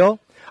burial,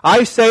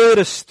 I say that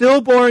a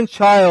stillborn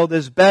child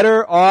is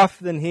better off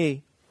than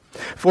he.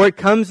 For it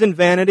comes in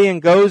vanity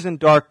and goes in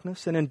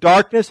darkness, and in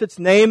darkness its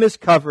name is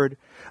covered.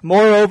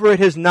 Moreover, it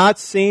has not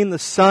seen the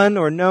sun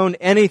or known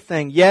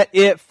anything, yet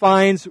it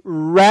finds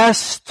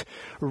rest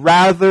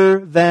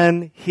rather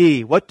than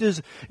he. What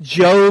does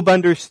Job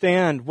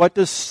understand? What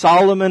does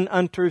Solomon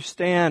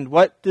understand?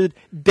 What did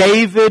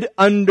David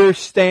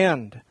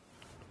understand?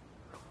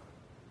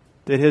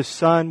 That his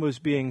son was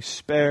being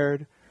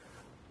spared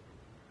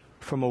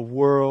from a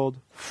world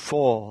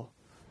full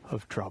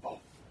of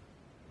trouble.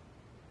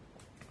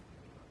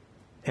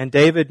 And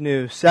David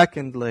knew,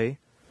 secondly,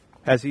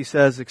 as he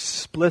says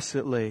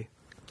explicitly,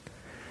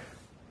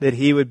 that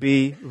he would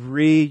be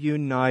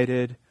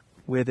reunited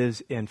with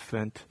his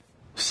infant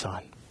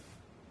son.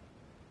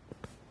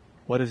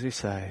 What does he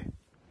say?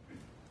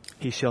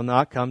 He shall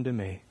not come to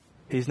me.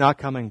 He's not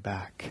coming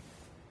back.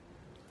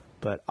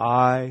 But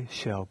I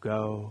shall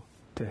go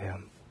to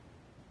him.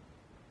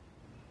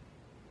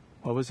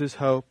 What was his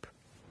hope?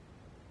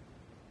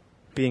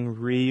 Being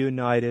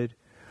reunited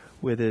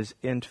with his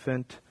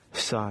infant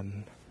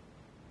son.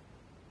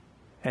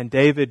 And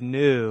David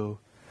knew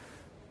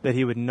that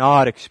he would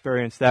not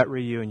experience that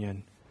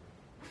reunion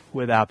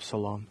with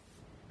Absalom.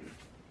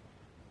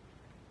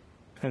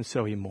 And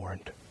so he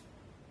mourned.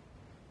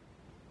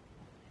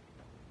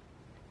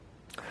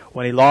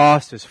 When he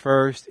lost his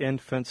first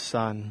infant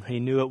son, he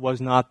knew it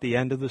was not the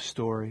end of the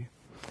story.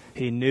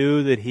 He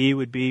knew that he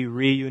would be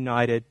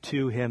reunited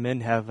to him in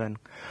heaven.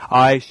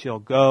 I shall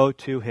go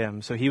to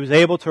him. So he was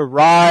able to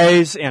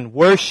rise and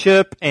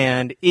worship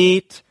and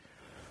eat.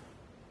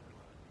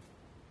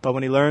 But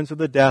when he learns of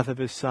the death of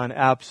his son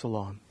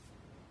Absalom,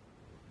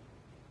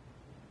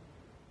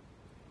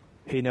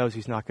 he knows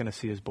he's not going to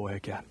see his boy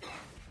again.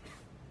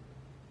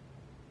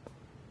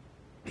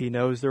 He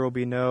knows there will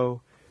be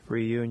no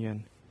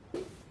reunion.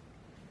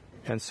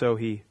 And so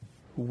he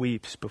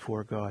weeps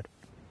before God.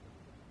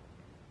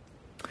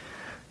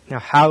 Now,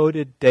 how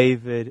did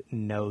David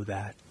know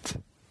that?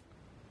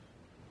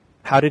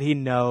 How did he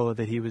know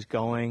that he was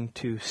going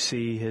to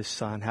see his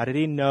son? How did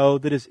he know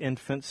that his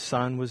infant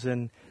son was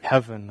in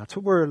heaven? That's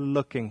what we're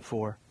looking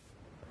for.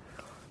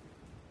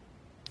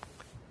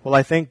 Well,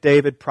 I think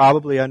David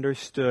probably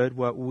understood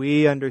what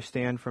we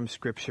understand from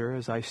Scripture,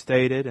 as I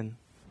stated in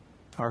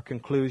our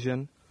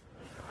conclusion.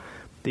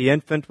 The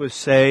infant was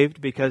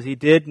saved because he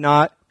did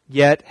not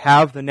yet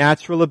have the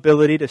natural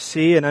ability to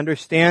see and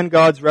understand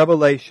God's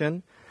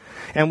revelation,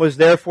 and was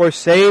therefore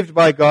saved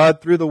by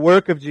God through the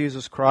work of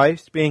Jesus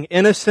Christ, being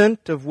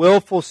innocent of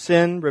willful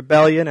sin,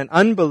 rebellion, and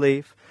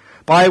unbelief,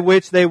 by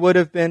which he would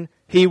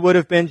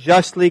have been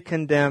justly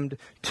condemned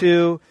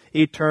to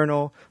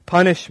eternal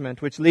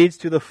punishment, which leads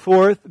to the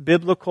fourth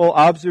biblical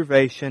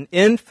observation.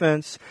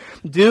 Infants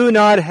do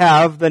not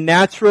have the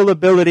natural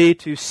ability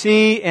to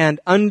see and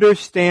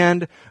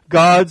understand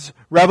God's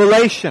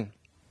revelation.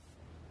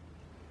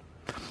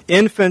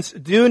 Infants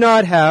do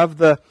not have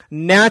the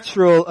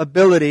natural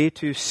ability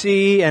to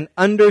see and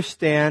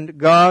understand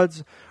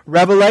God's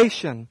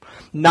revelation.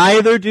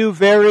 Neither do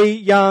very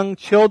young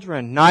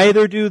children.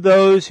 Neither do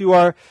those who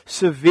are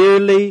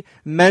severely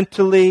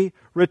mentally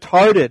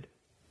retarded.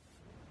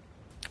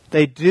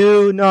 They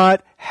do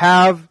not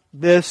have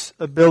this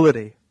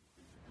ability.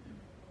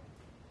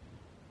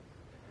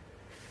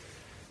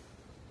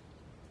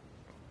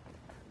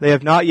 They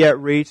have not yet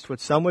reached what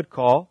some would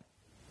call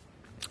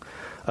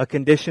a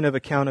condition of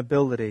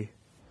accountability.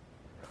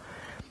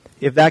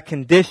 If that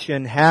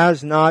condition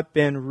has not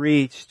been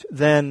reached,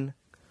 then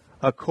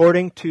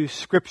according to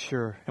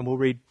Scripture, and we'll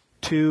read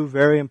two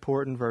very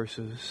important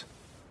verses,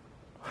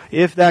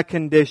 if that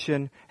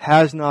condition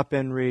has not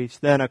been reached,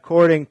 then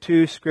according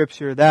to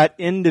Scripture, that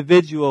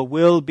individual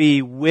will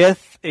be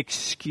with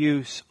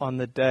excuse on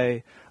the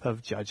day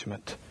of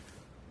judgment.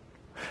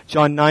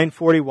 John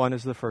 9:41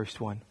 is the first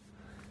one.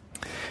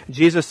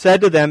 Jesus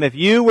said to them, if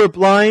you were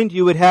blind,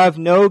 you would have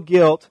no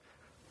guilt.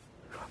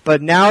 But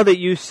now that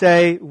you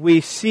say, we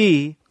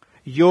see,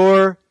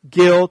 your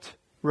guilt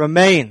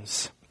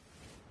remains.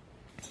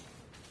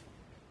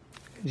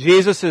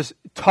 Jesus is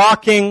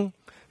talking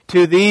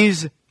to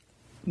these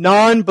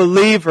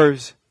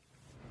non-believers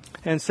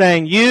and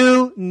saying,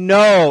 you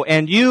know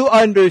and you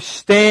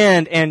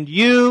understand and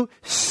you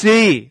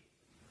see.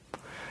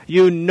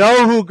 You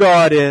know who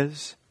God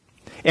is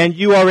and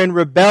you are in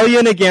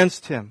rebellion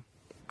against Him.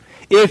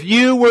 If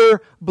you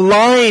were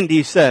blind,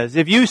 he says,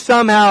 if you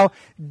somehow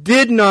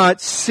did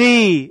not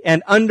see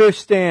and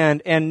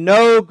understand and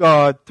know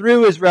God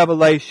through His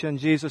revelation,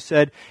 Jesus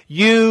said,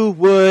 you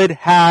would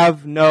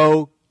have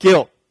no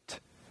guilt.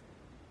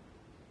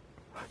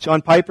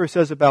 John Piper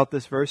says about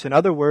this verse, in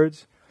other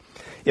words,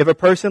 if a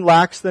person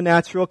lacks the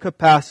natural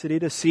capacity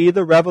to see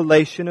the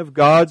revelation of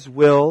God's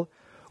will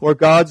or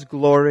God's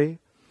glory,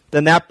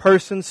 then that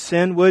person's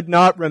sin would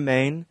not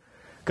remain.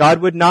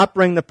 God would not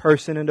bring the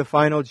person into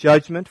final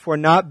judgment for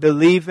not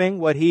believing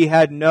what he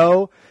had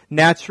no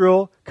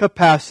natural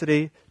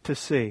capacity to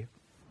see.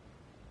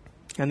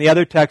 And the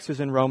other text is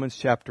in Romans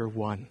chapter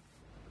 1.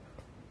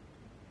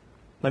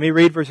 Let me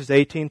read verses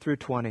 18 through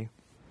 20.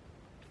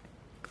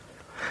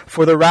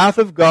 For the wrath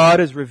of God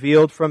is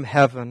revealed from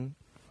heaven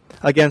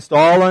against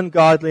all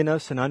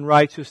ungodliness and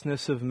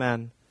unrighteousness of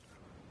men,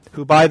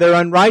 who by their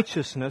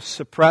unrighteousness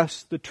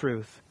suppress the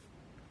truth.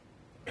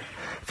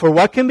 For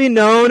what can be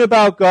known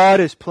about God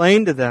is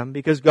plain to them,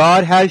 because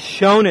God has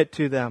shown it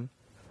to them.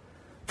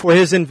 For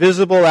His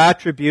invisible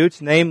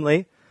attributes,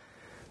 namely,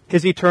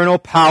 His eternal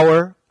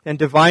power and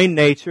divine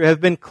nature, have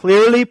been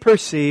clearly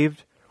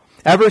perceived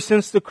ever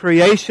since the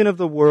creation of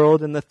the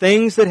world and the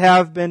things that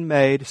have been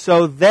made,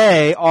 so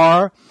they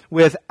are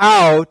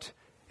without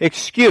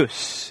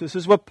excuse. This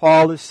is what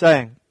Paul is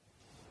saying.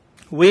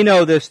 We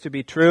know this to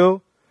be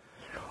true.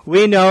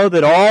 We know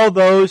that all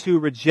those who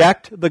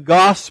reject the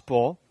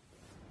gospel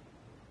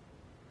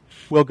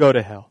will go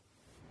to hell.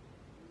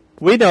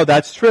 We know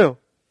that's true.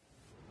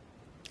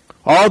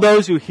 All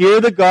those who hear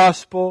the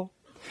gospel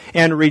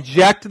and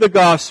reject the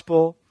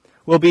gospel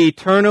will be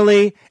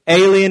eternally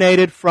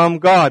alienated from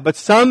God. But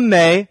some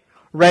may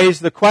raise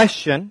the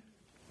question,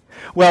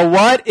 well,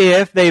 what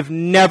if they've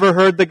never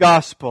heard the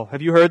gospel?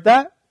 Have you heard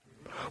that?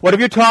 What if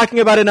you're talking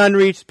about an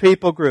unreached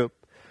people group?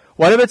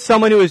 What if it's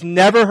someone who has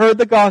never heard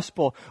the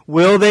gospel?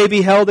 Will they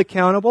be held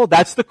accountable?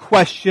 That's the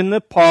question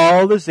that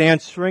Paul is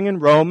answering in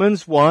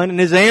Romans 1, and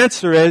his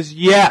answer is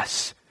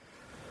yes.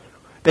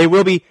 They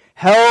will be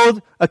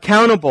held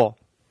accountable.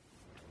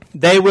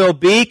 They will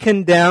be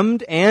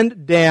condemned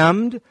and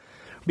damned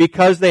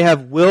because they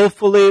have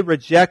willfully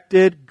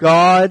rejected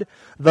God,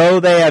 though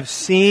they have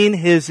seen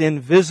His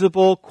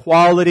invisible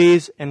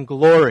qualities and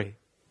glory.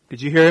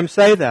 Did you hear him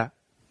say that?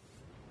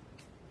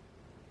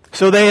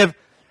 So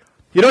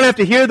you don't have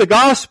to hear the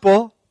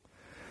gospel.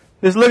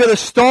 Just look at the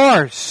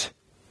stars.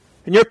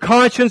 And your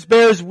conscience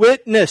bears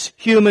witness,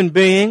 human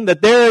being,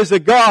 that there is a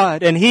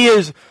God, and He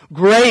is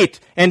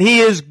great, and He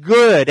is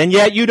good, and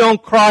yet you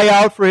don't cry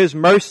out for His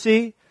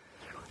mercy.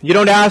 You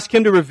don't ask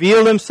Him to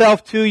reveal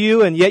Himself to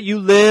you, and yet you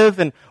live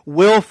in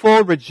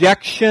willful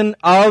rejection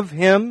of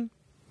Him.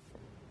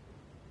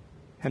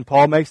 And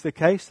Paul makes the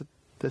case that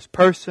this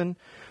person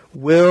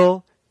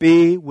will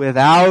be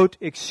without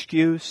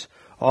excuse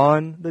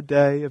on the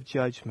day of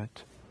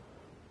judgment.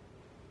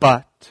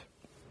 But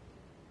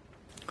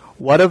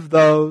what of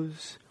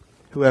those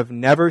who have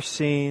never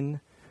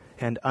seen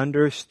and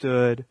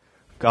understood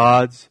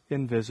God's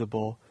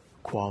invisible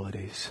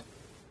qualities?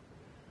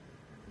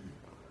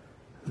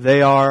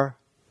 They are,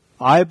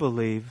 I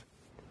believe,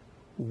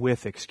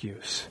 with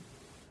excuse.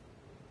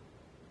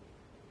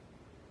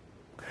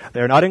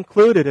 They're not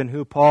included in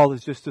who Paul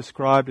has just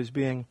described as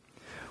being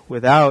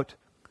without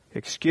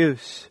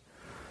excuse.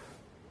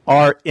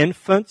 Are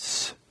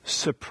infants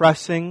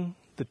suppressing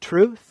the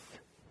truth?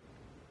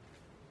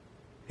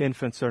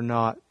 Infants are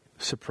not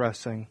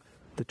suppressing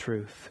the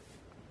truth.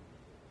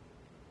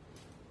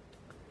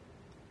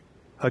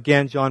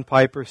 Again, John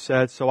Piper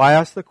said, so I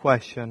ask the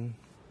question,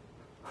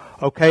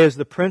 okay, is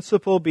the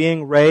principle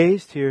being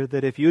raised here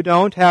that if you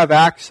don't have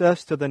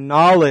access to the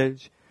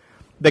knowledge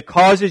that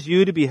causes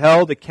you to be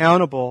held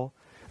accountable,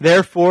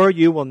 therefore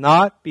you will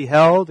not be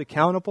held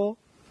accountable?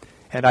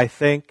 And I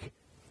think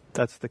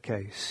that's the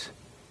case.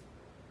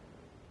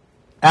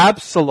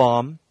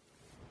 Absalom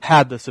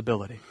had this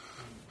ability.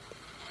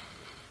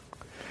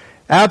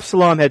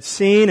 Absalom had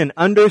seen and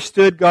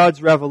understood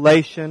God's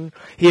revelation.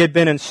 He had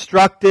been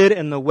instructed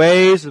in the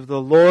ways of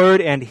the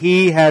Lord, and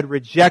he had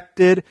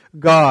rejected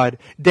God.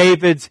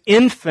 David's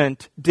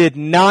infant did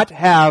not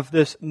have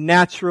this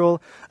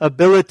natural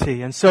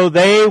ability, and so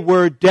they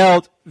were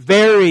dealt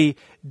very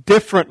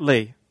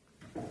differently.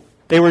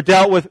 They were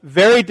dealt with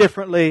very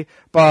differently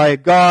by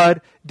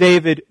God.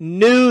 David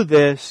knew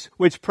this,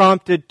 which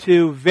prompted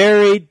two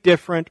very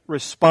different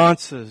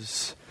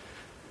responses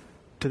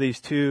to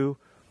these two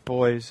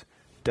boys'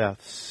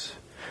 deaths.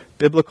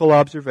 Biblical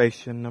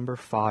observation number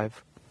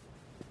 5.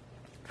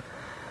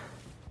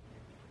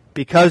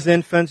 Because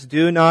infants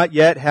do not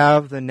yet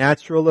have the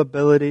natural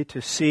ability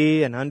to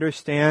see and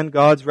understand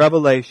God's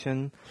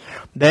revelation,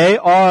 they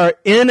are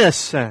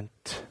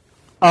innocent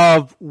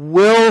of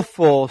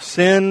willful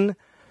sin,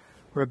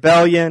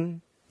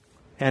 rebellion,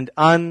 and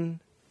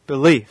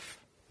unbelief.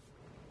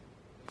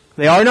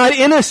 They are not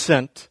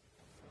innocent,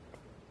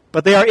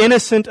 but they are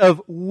innocent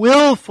of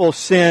willful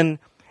sin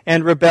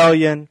and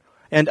rebellion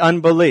and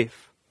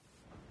unbelief.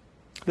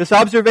 This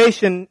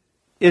observation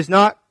is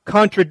not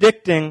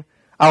contradicting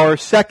our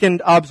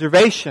second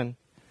observation,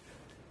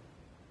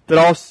 that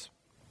all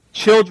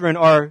children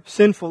are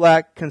sinful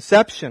at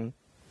conception.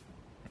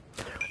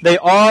 They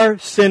are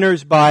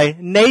sinners by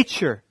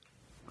nature.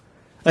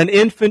 An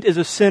infant is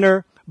a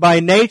sinner by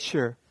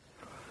nature,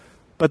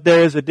 but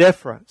there is a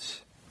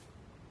difference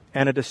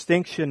and a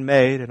distinction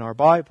made in our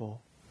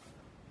Bible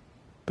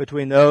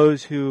between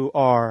those who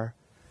are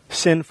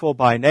sinful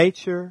by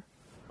nature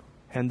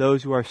and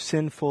those who are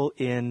sinful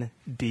in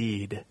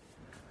deed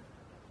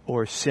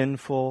or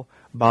sinful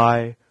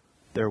by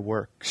their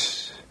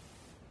works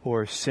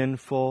or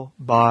sinful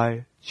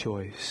by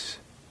choice.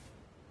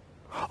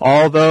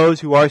 All those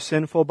who are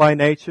sinful by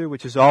nature,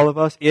 which is all of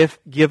us, if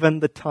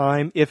given the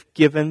time, if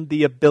given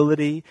the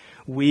ability,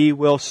 we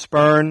will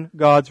spurn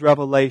God's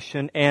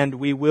revelation and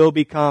we will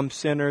become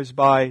sinners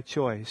by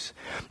choice.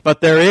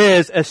 But there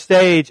is a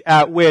stage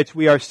at which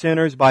we are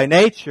sinners by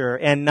nature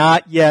and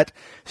not yet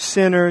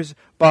sinners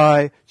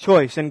by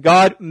choice. And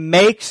God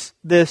makes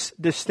this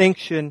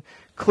distinction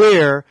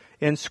clear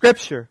in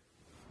Scripture.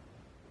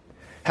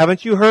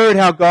 Haven't you heard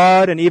how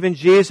God and even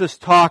Jesus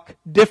talk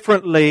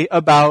differently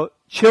about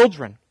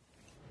children?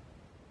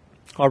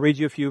 I'll read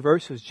you a few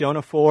verses.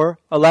 Jonah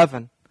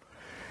 4:11.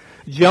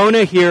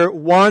 Jonah here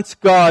wants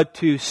God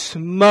to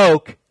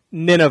smoke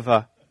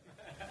Nineveh.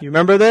 You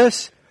remember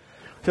this?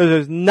 So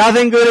there's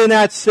nothing good in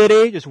that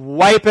city, just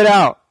wipe it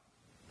out.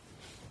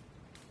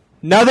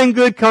 Nothing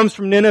good comes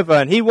from Nineveh,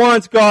 and he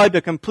wants God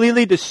to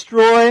completely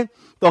destroy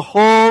the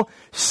whole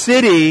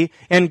city,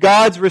 and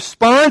God's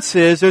response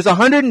is there's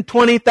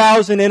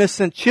 120,000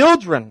 innocent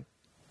children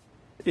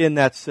in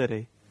that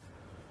city.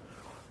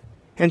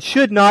 And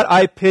should not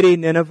I pity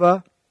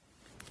Nineveh,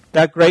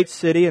 that great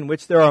city in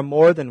which there are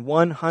more than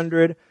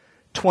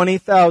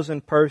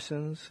 120,000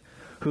 persons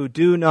who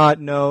do not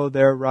know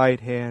their right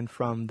hand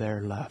from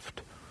their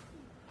left?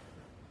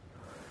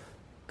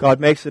 God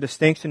makes a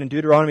distinction in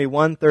Deuteronomy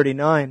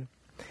 1:39.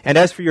 And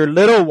as for your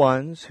little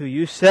ones, who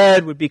you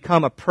said would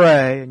become a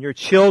prey, and your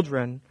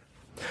children,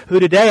 who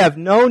today have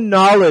no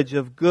knowledge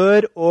of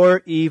good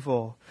or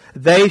evil,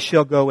 they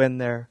shall go in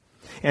there,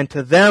 and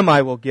to them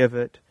I will give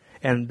it,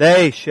 and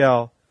they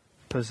shall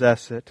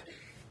possess it.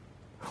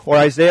 Or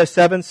Isaiah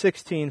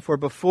 7:16, for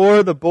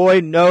before the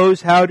boy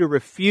knows how to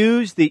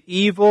refuse the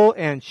evil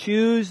and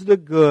choose the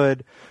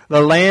good,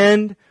 the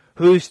land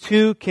whose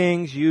two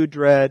kings you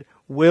dread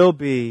will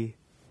be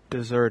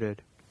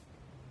deserted.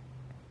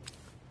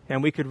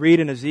 And we could read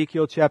in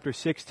Ezekiel chapter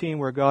 16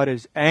 where God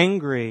is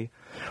angry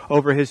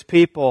over His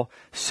people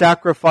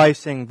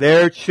sacrificing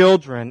their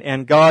children,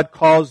 and God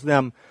calls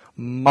them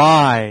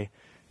my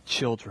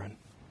children.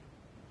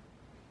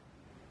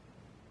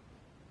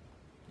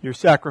 You're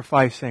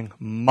sacrificing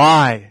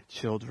my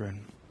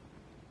children.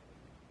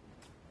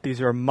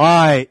 These are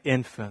my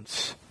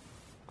infants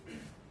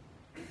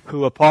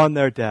who upon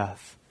their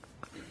death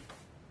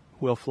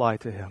will fly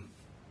to Him.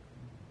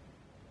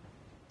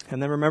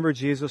 And then remember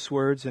Jesus'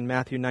 words in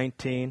Matthew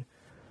 19.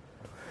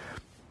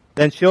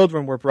 Then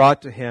children were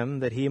brought to Him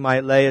that He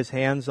might lay His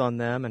hands on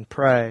them and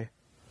pray.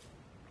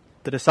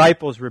 The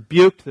disciples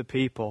rebuked the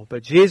people,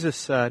 but Jesus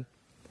said,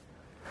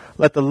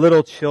 let the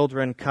little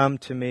children come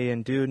to me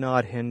and do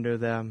not hinder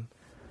them,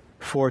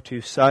 for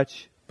to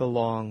such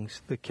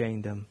belongs the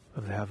kingdom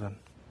of heaven.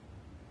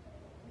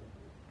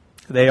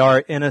 They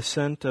are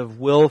innocent of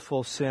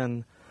willful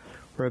sin,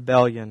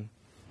 rebellion,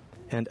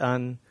 and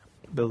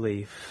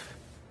unbelief.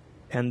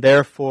 And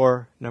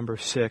therefore, number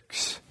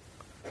 6,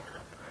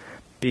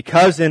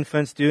 because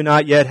infants do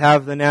not yet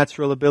have the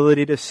natural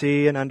ability to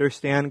see and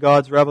understand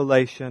God's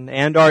revelation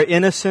and are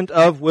innocent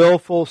of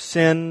willful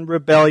sin,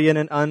 rebellion,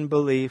 and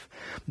unbelief,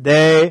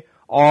 they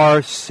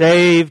are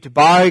saved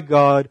by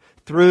God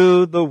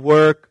through the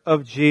work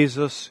of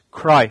Jesus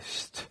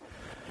Christ.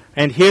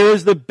 And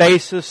here's the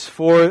basis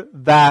for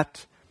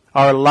that,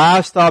 our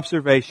last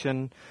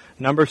observation,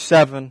 number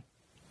 7.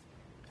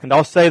 And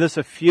I'll say this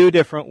a few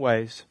different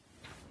ways.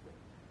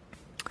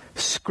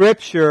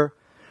 Scripture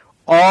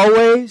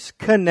always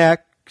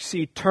connects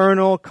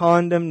eternal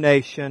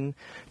condemnation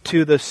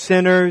to the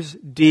sinner's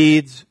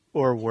deeds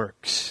or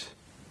works.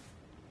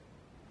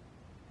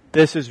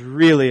 This is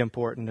really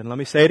important, and let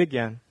me say it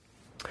again.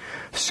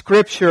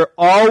 Scripture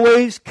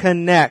always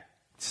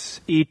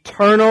connects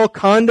eternal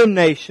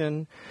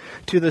condemnation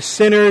to the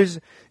sinner's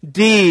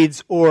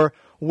deeds or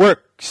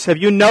works. Have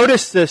you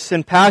noticed this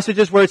in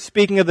passages where it's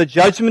speaking of the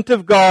judgment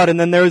of God, and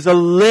then there's a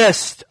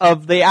list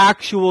of the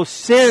actual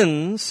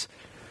sins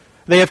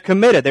they have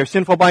committed? They're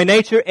sinful by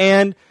nature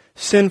and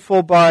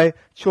sinful by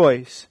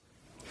choice.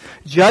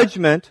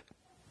 Judgment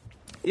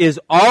is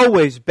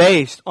always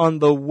based on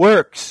the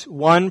works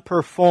one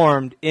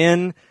performed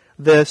in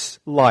this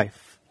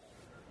life.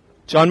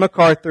 John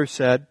MacArthur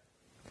said,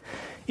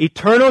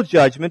 eternal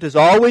judgment is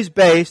always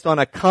based on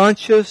a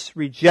conscious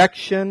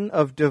rejection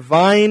of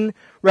divine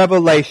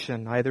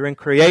revelation, either in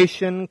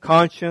creation,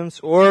 conscience,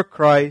 or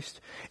Christ,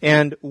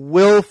 and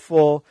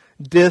willful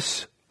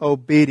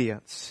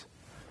disobedience.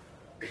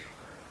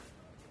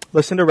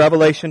 Listen to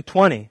Revelation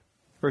 20,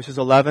 verses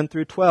 11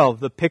 through 12,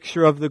 the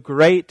picture of the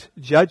great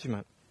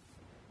judgment.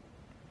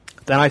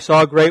 Then I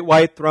saw a great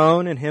white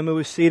throne and Him who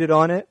was seated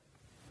on it.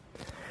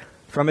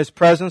 From His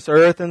presence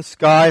earth and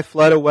sky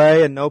fled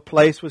away, and no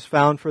place was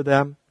found for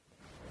them.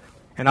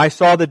 And I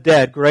saw the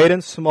dead, great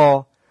and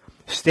small,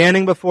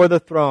 standing before the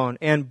throne,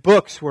 and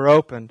books were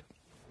opened.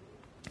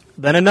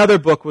 Then another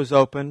book was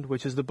opened,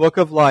 which is the book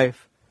of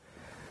life.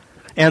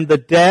 And the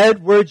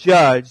dead were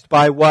judged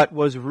by what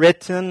was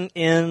written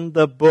in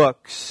the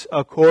books,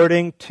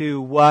 according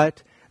to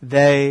what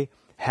they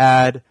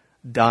had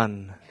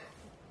done.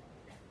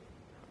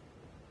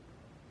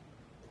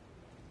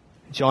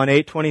 John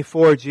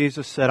 8:24,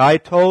 Jesus said, I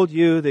told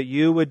you that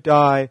you would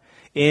die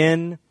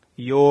in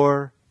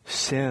your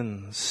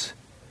sins.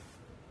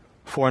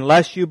 For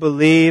unless you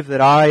believe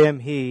that I am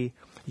He,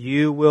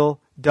 you will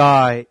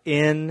die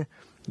in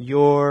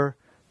your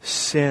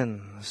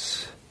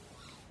sins.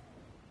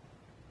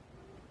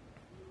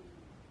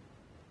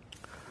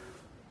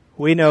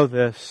 We know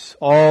this.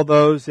 All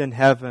those in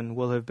heaven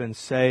will have been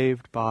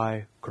saved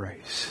by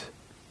grace.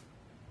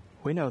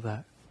 We know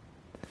that.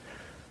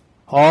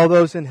 All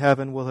those in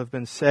heaven will have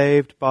been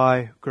saved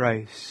by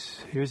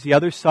grace. Here's the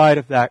other side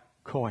of that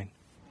coin.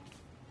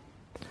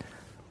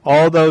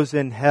 All those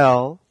in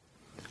hell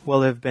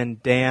will have been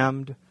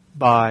damned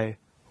by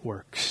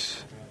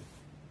works.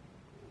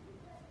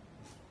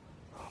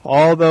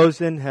 All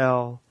those in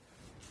hell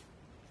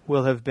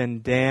will have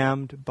been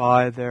damned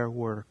by their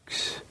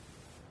works.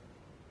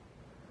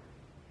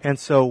 And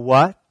so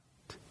what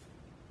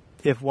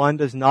if one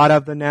does not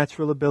have the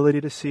natural ability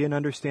to see and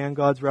understand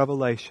God's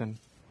revelation?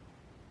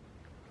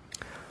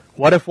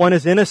 What if one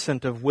is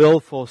innocent of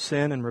willful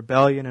sin and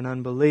rebellion and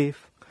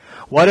unbelief?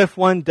 What if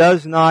one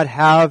does not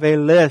have a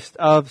list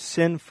of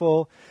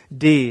sinful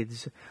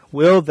deeds?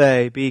 Will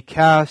they be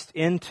cast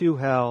into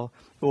hell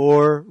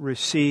or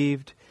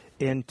received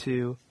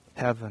into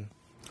heaven?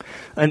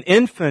 An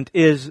infant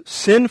is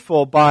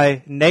sinful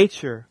by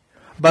nature,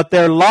 but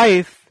their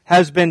life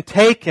has been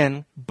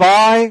taken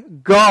by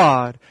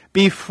God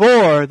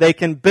before they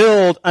can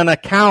build an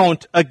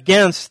account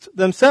against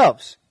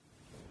themselves.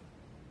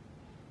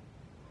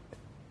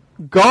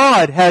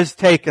 God has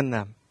taken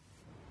them.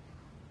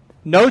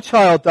 No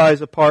child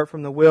dies apart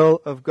from the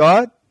will of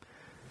God.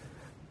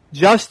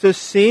 Justice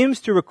seems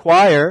to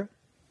require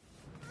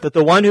that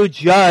the one who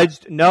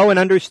judged know and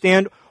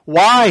understand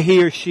why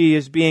he or she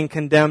is being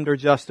condemned or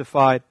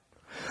justified.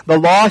 The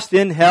lost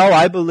in hell,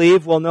 I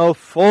believe, will know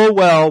full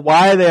well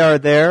why they are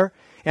there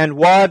and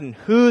what and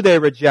who they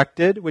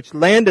rejected, which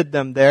landed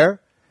them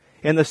there.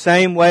 In the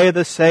same way,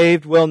 the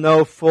saved will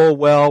know full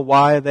well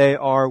why they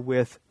are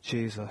with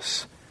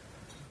Jesus.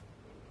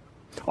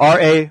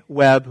 R.A.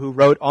 Webb, who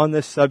wrote on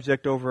this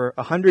subject over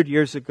 100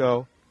 years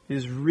ago,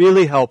 is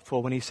really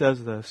helpful when he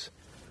says this.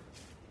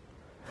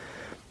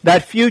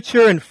 That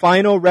future and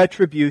final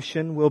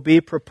retribution will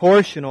be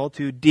proportional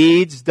to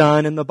deeds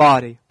done in the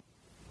body.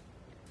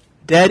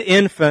 Dead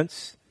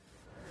infants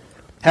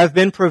have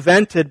been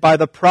prevented by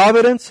the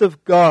providence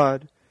of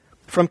God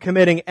from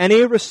committing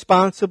any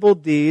responsible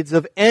deeds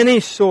of any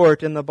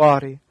sort in the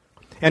body,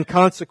 and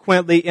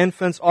consequently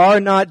infants are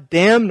not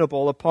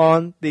damnable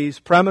upon these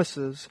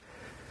premises,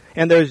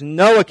 and there is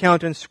no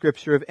account in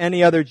Scripture of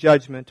any other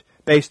judgment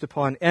based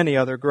upon any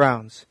other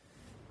grounds.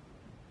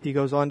 He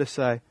goes on to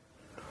say,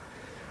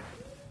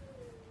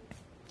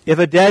 if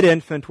a dead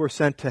infant were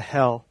sent to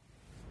hell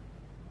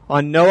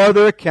on no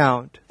other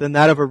account than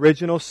that of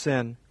original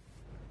sin,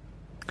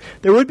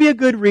 there would be a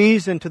good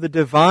reason to the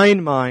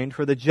divine mind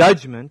for the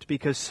judgment,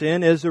 because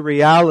sin is a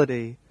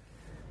reality.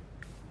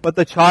 But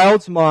the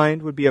child's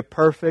mind would be a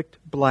perfect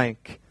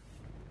blank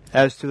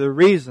as to the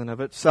reason of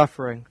its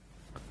suffering.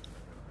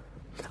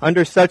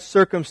 Under such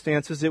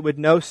circumstances, it would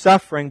know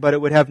suffering, but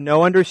it would have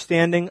no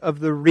understanding of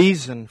the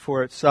reason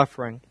for its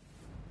suffering.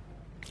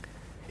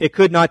 It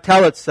could not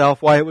tell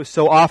itself why it was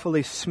so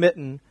awfully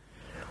smitten,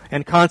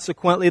 and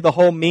consequently the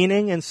whole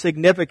meaning and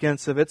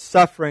significance of its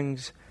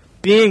sufferings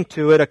being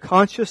to it a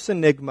conscious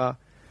enigma,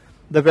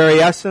 the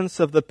very essence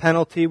of the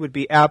penalty would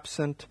be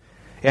absent,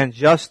 and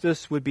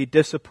justice would be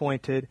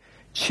disappointed,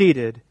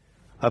 cheated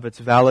of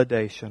its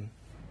validation.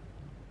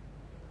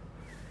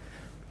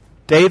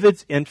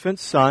 David's infant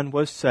son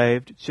was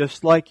saved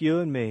just like you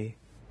and me,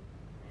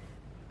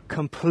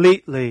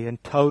 completely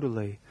and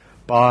totally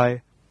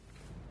by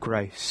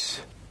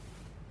grace.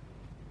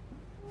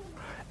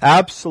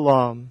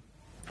 Absalom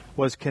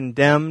was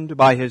condemned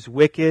by his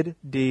wicked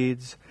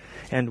deeds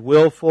and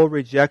willful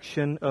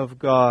rejection of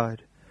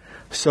God,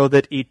 so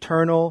that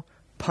eternal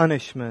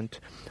punishment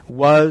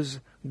was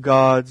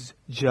God's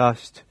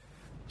just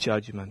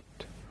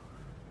judgment.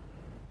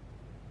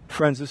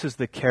 Friends, this is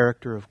the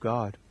character of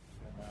God.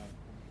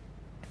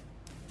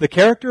 The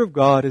character of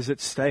God is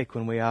at stake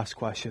when we ask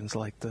questions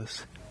like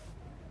this.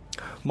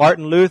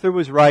 Martin Luther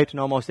was right, and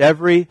almost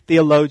every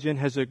theologian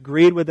has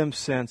agreed with him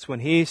since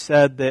when he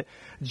said that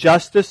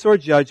justice or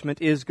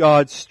judgment is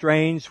God's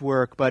strange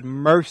work, but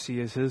mercy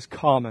is His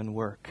common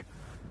work.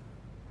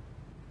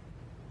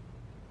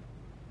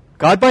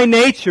 God by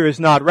nature is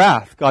not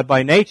wrath. God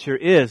by nature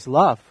is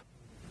love.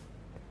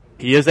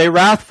 He is a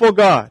wrathful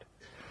God.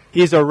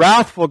 He's a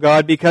wrathful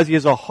God because He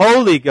is a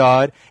holy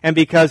God and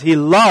because He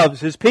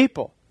loves His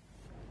people.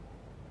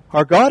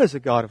 Our God is a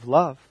God of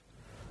love.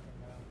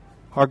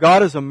 Our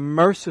God is a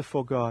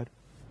merciful God.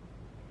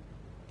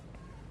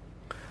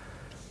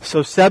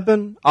 So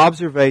 7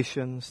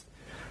 observations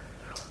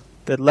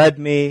that led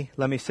me,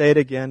 let me say it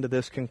again, to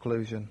this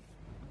conclusion.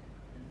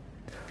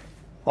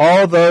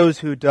 All those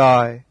who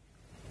die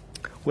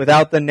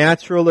without the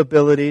natural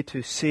ability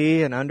to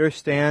see and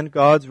understand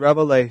God's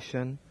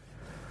revelation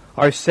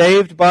are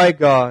saved by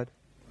God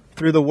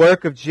through the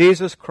work of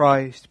Jesus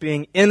Christ,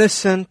 being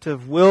innocent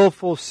of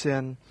willful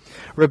sin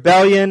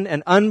rebellion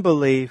and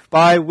unbelief,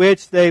 by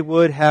which they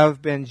would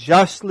have been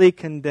justly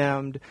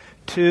condemned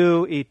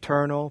to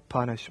eternal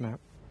punishment.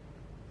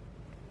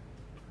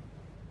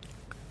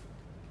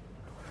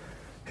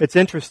 It's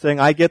interesting,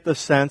 I get the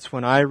sense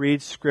when I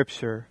read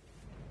Scripture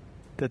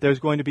that there's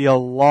going to be a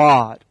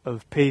lot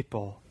of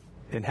people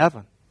in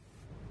heaven.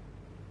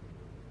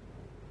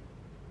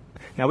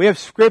 Now we have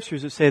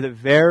Scriptures that say that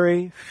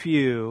very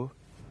few,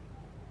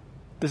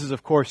 this is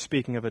of course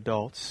speaking of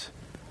adults,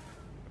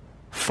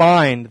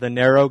 find the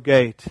narrow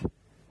gate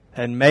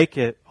and make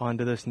it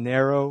onto this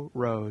narrow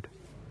road.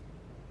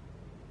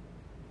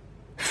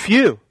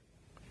 Few.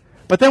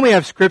 But then we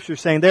have Scripture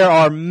saying there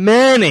are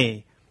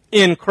many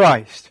in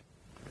Christ.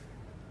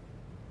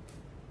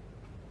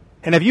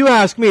 And if you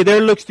ask me,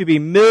 there looks to be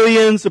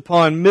millions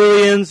upon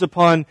millions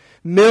upon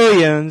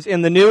millions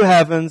in the new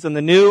heavens and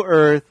the new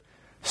earth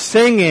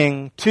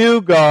singing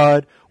to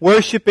God,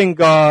 worshiping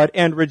God,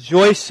 and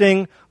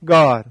rejoicing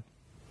God.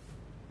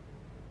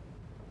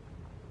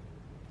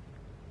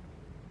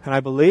 And I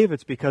believe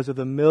it's because of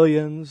the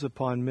millions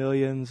upon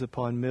millions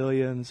upon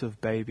millions of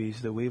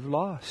babies that we've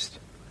lost,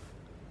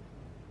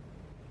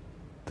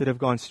 that have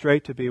gone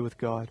straight to be with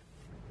God.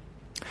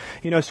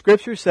 You know,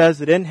 Scripture says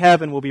that in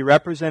heaven will be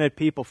represented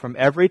people from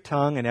every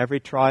tongue and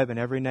every tribe and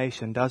every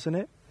nation, doesn't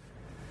it?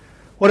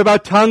 What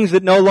about tongues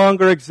that no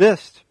longer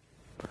exist?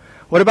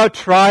 What about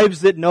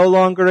tribes that no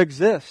longer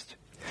exist?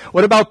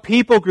 What about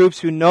people groups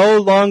who no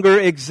longer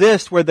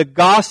exist, where the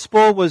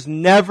gospel was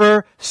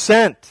never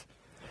sent?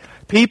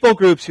 People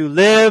groups who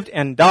lived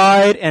and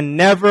died and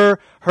never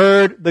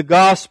heard the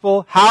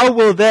gospel. How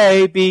will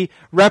they be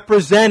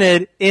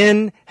represented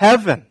in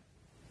heaven?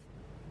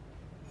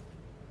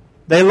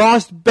 They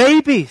lost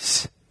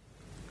babies,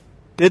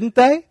 didn't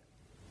they?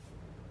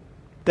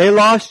 They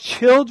lost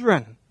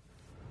children.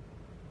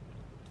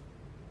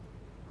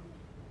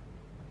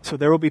 So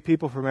there will be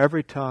people from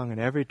every tongue and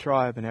every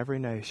tribe and every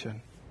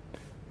nation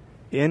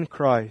in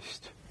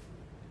Christ,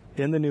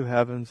 in the new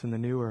heavens and the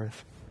new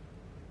earth.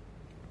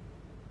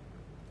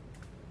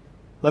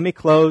 Let me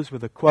close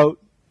with a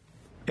quote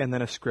and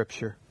then a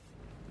scripture.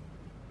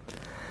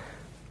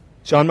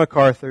 John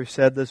MacArthur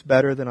said this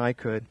better than I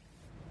could.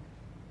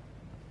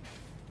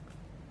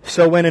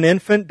 So when an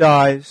infant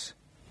dies,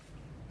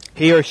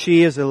 he or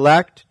she is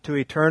elect to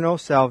eternal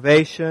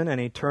salvation and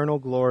eternal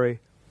glory.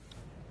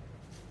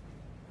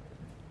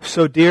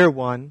 So, dear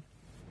one,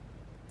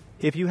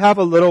 if you have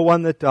a little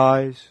one that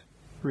dies,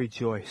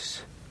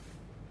 rejoice.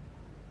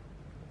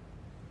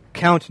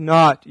 Count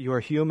not your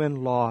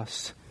human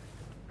loss.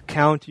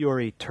 Count your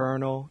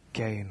eternal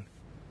gain.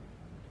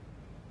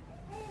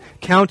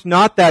 Count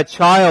not that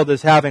child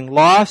as having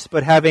lost,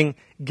 but having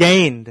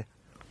gained.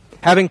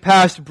 Having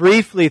passed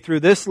briefly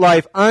through this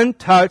life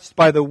untouched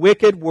by the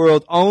wicked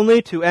world,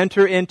 only to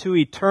enter into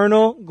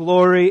eternal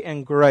glory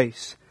and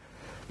grace.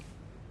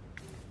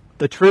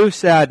 The true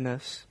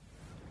sadness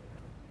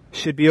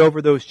should be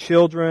over those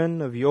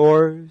children of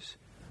yours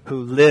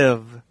who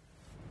live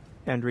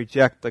and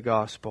reject the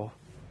gospel.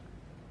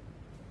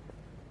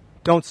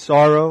 Don't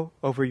sorrow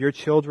over your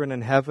children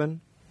in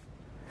heaven.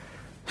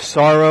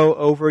 Sorrow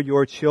over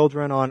your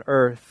children on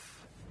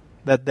earth,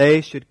 that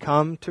they should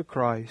come to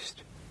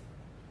Christ.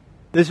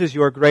 This is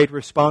your great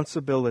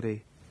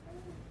responsibility,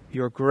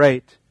 your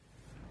great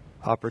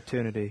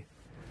opportunity.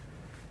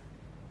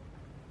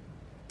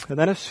 And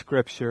then a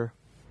scripture,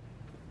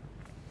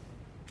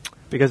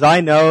 because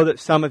I know that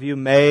some of you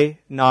may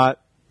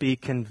not be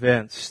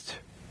convinced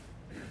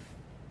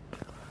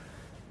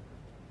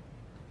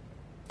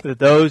that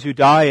those who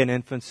die in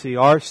infancy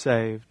are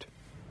saved.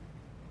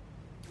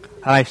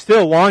 And I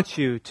still want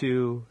you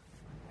to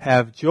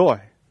have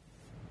joy.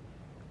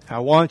 I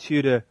want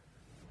you to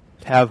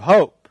have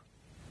hope.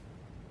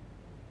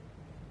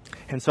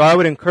 And so I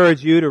would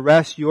encourage you to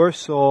rest your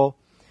soul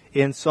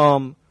in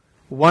Psalm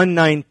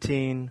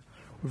 119,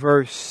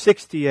 verse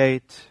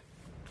 68.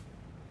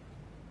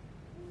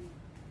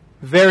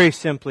 Very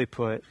simply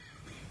put,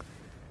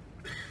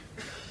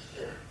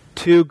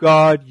 to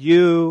God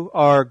you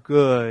are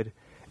good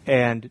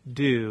and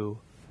do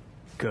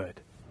good.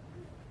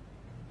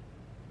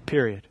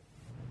 Period.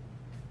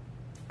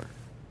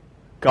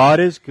 God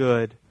is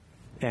good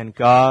and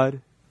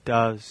God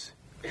does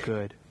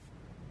good.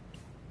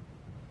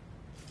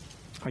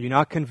 Are you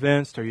not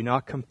convinced? Are you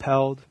not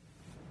compelled?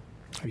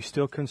 Are you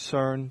still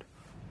concerned?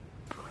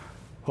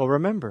 Well,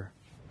 remember,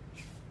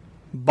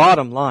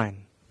 bottom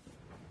line,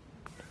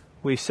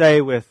 we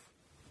say with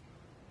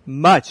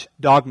much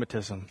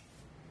dogmatism,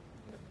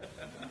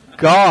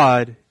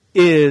 God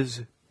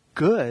is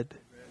good,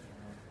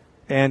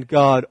 and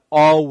God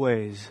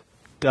always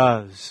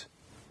does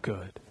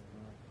good.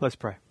 Let's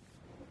pray.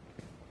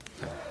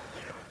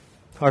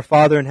 Our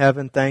Father in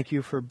heaven, thank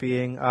you for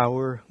being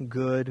our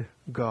good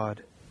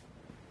God.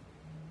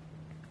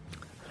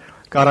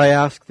 God, I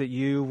ask that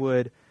you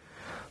would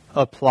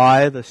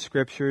apply the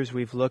scriptures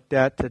we've looked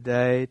at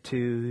today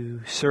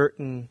to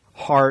certain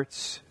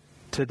hearts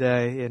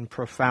today in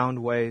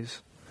profound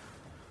ways.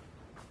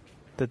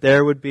 That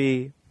there would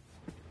be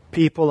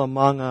people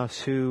among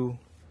us who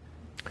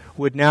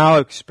would now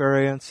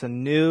experience a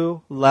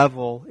new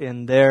level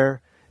in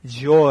their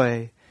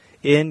joy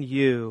in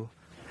you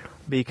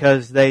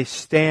because they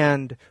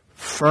stand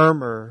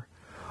firmer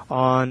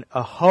on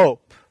a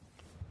hope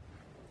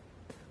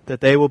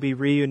that they will be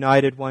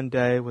reunited one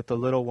day with the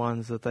little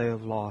ones that they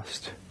have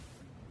lost.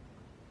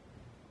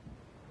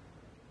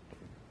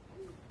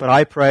 But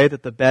I pray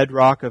that the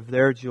bedrock of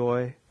their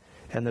joy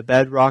and the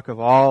bedrock of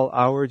all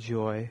our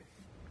joy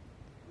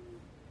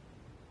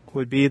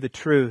would be the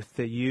truth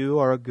that you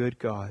are a good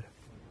God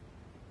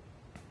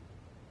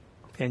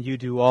and you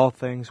do all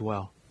things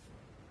well.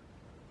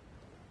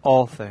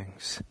 All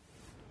things.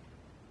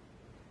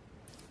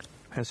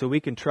 And so we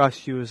can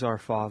trust you as our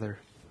Father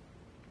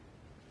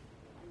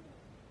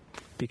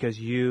because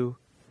you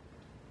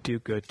do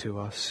good to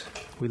us.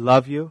 We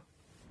love you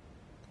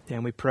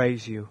and we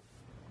praise you.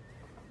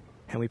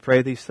 And we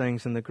pray these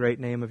things in the great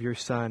name of your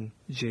Son,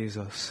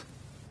 Jesus.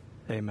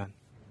 Amen.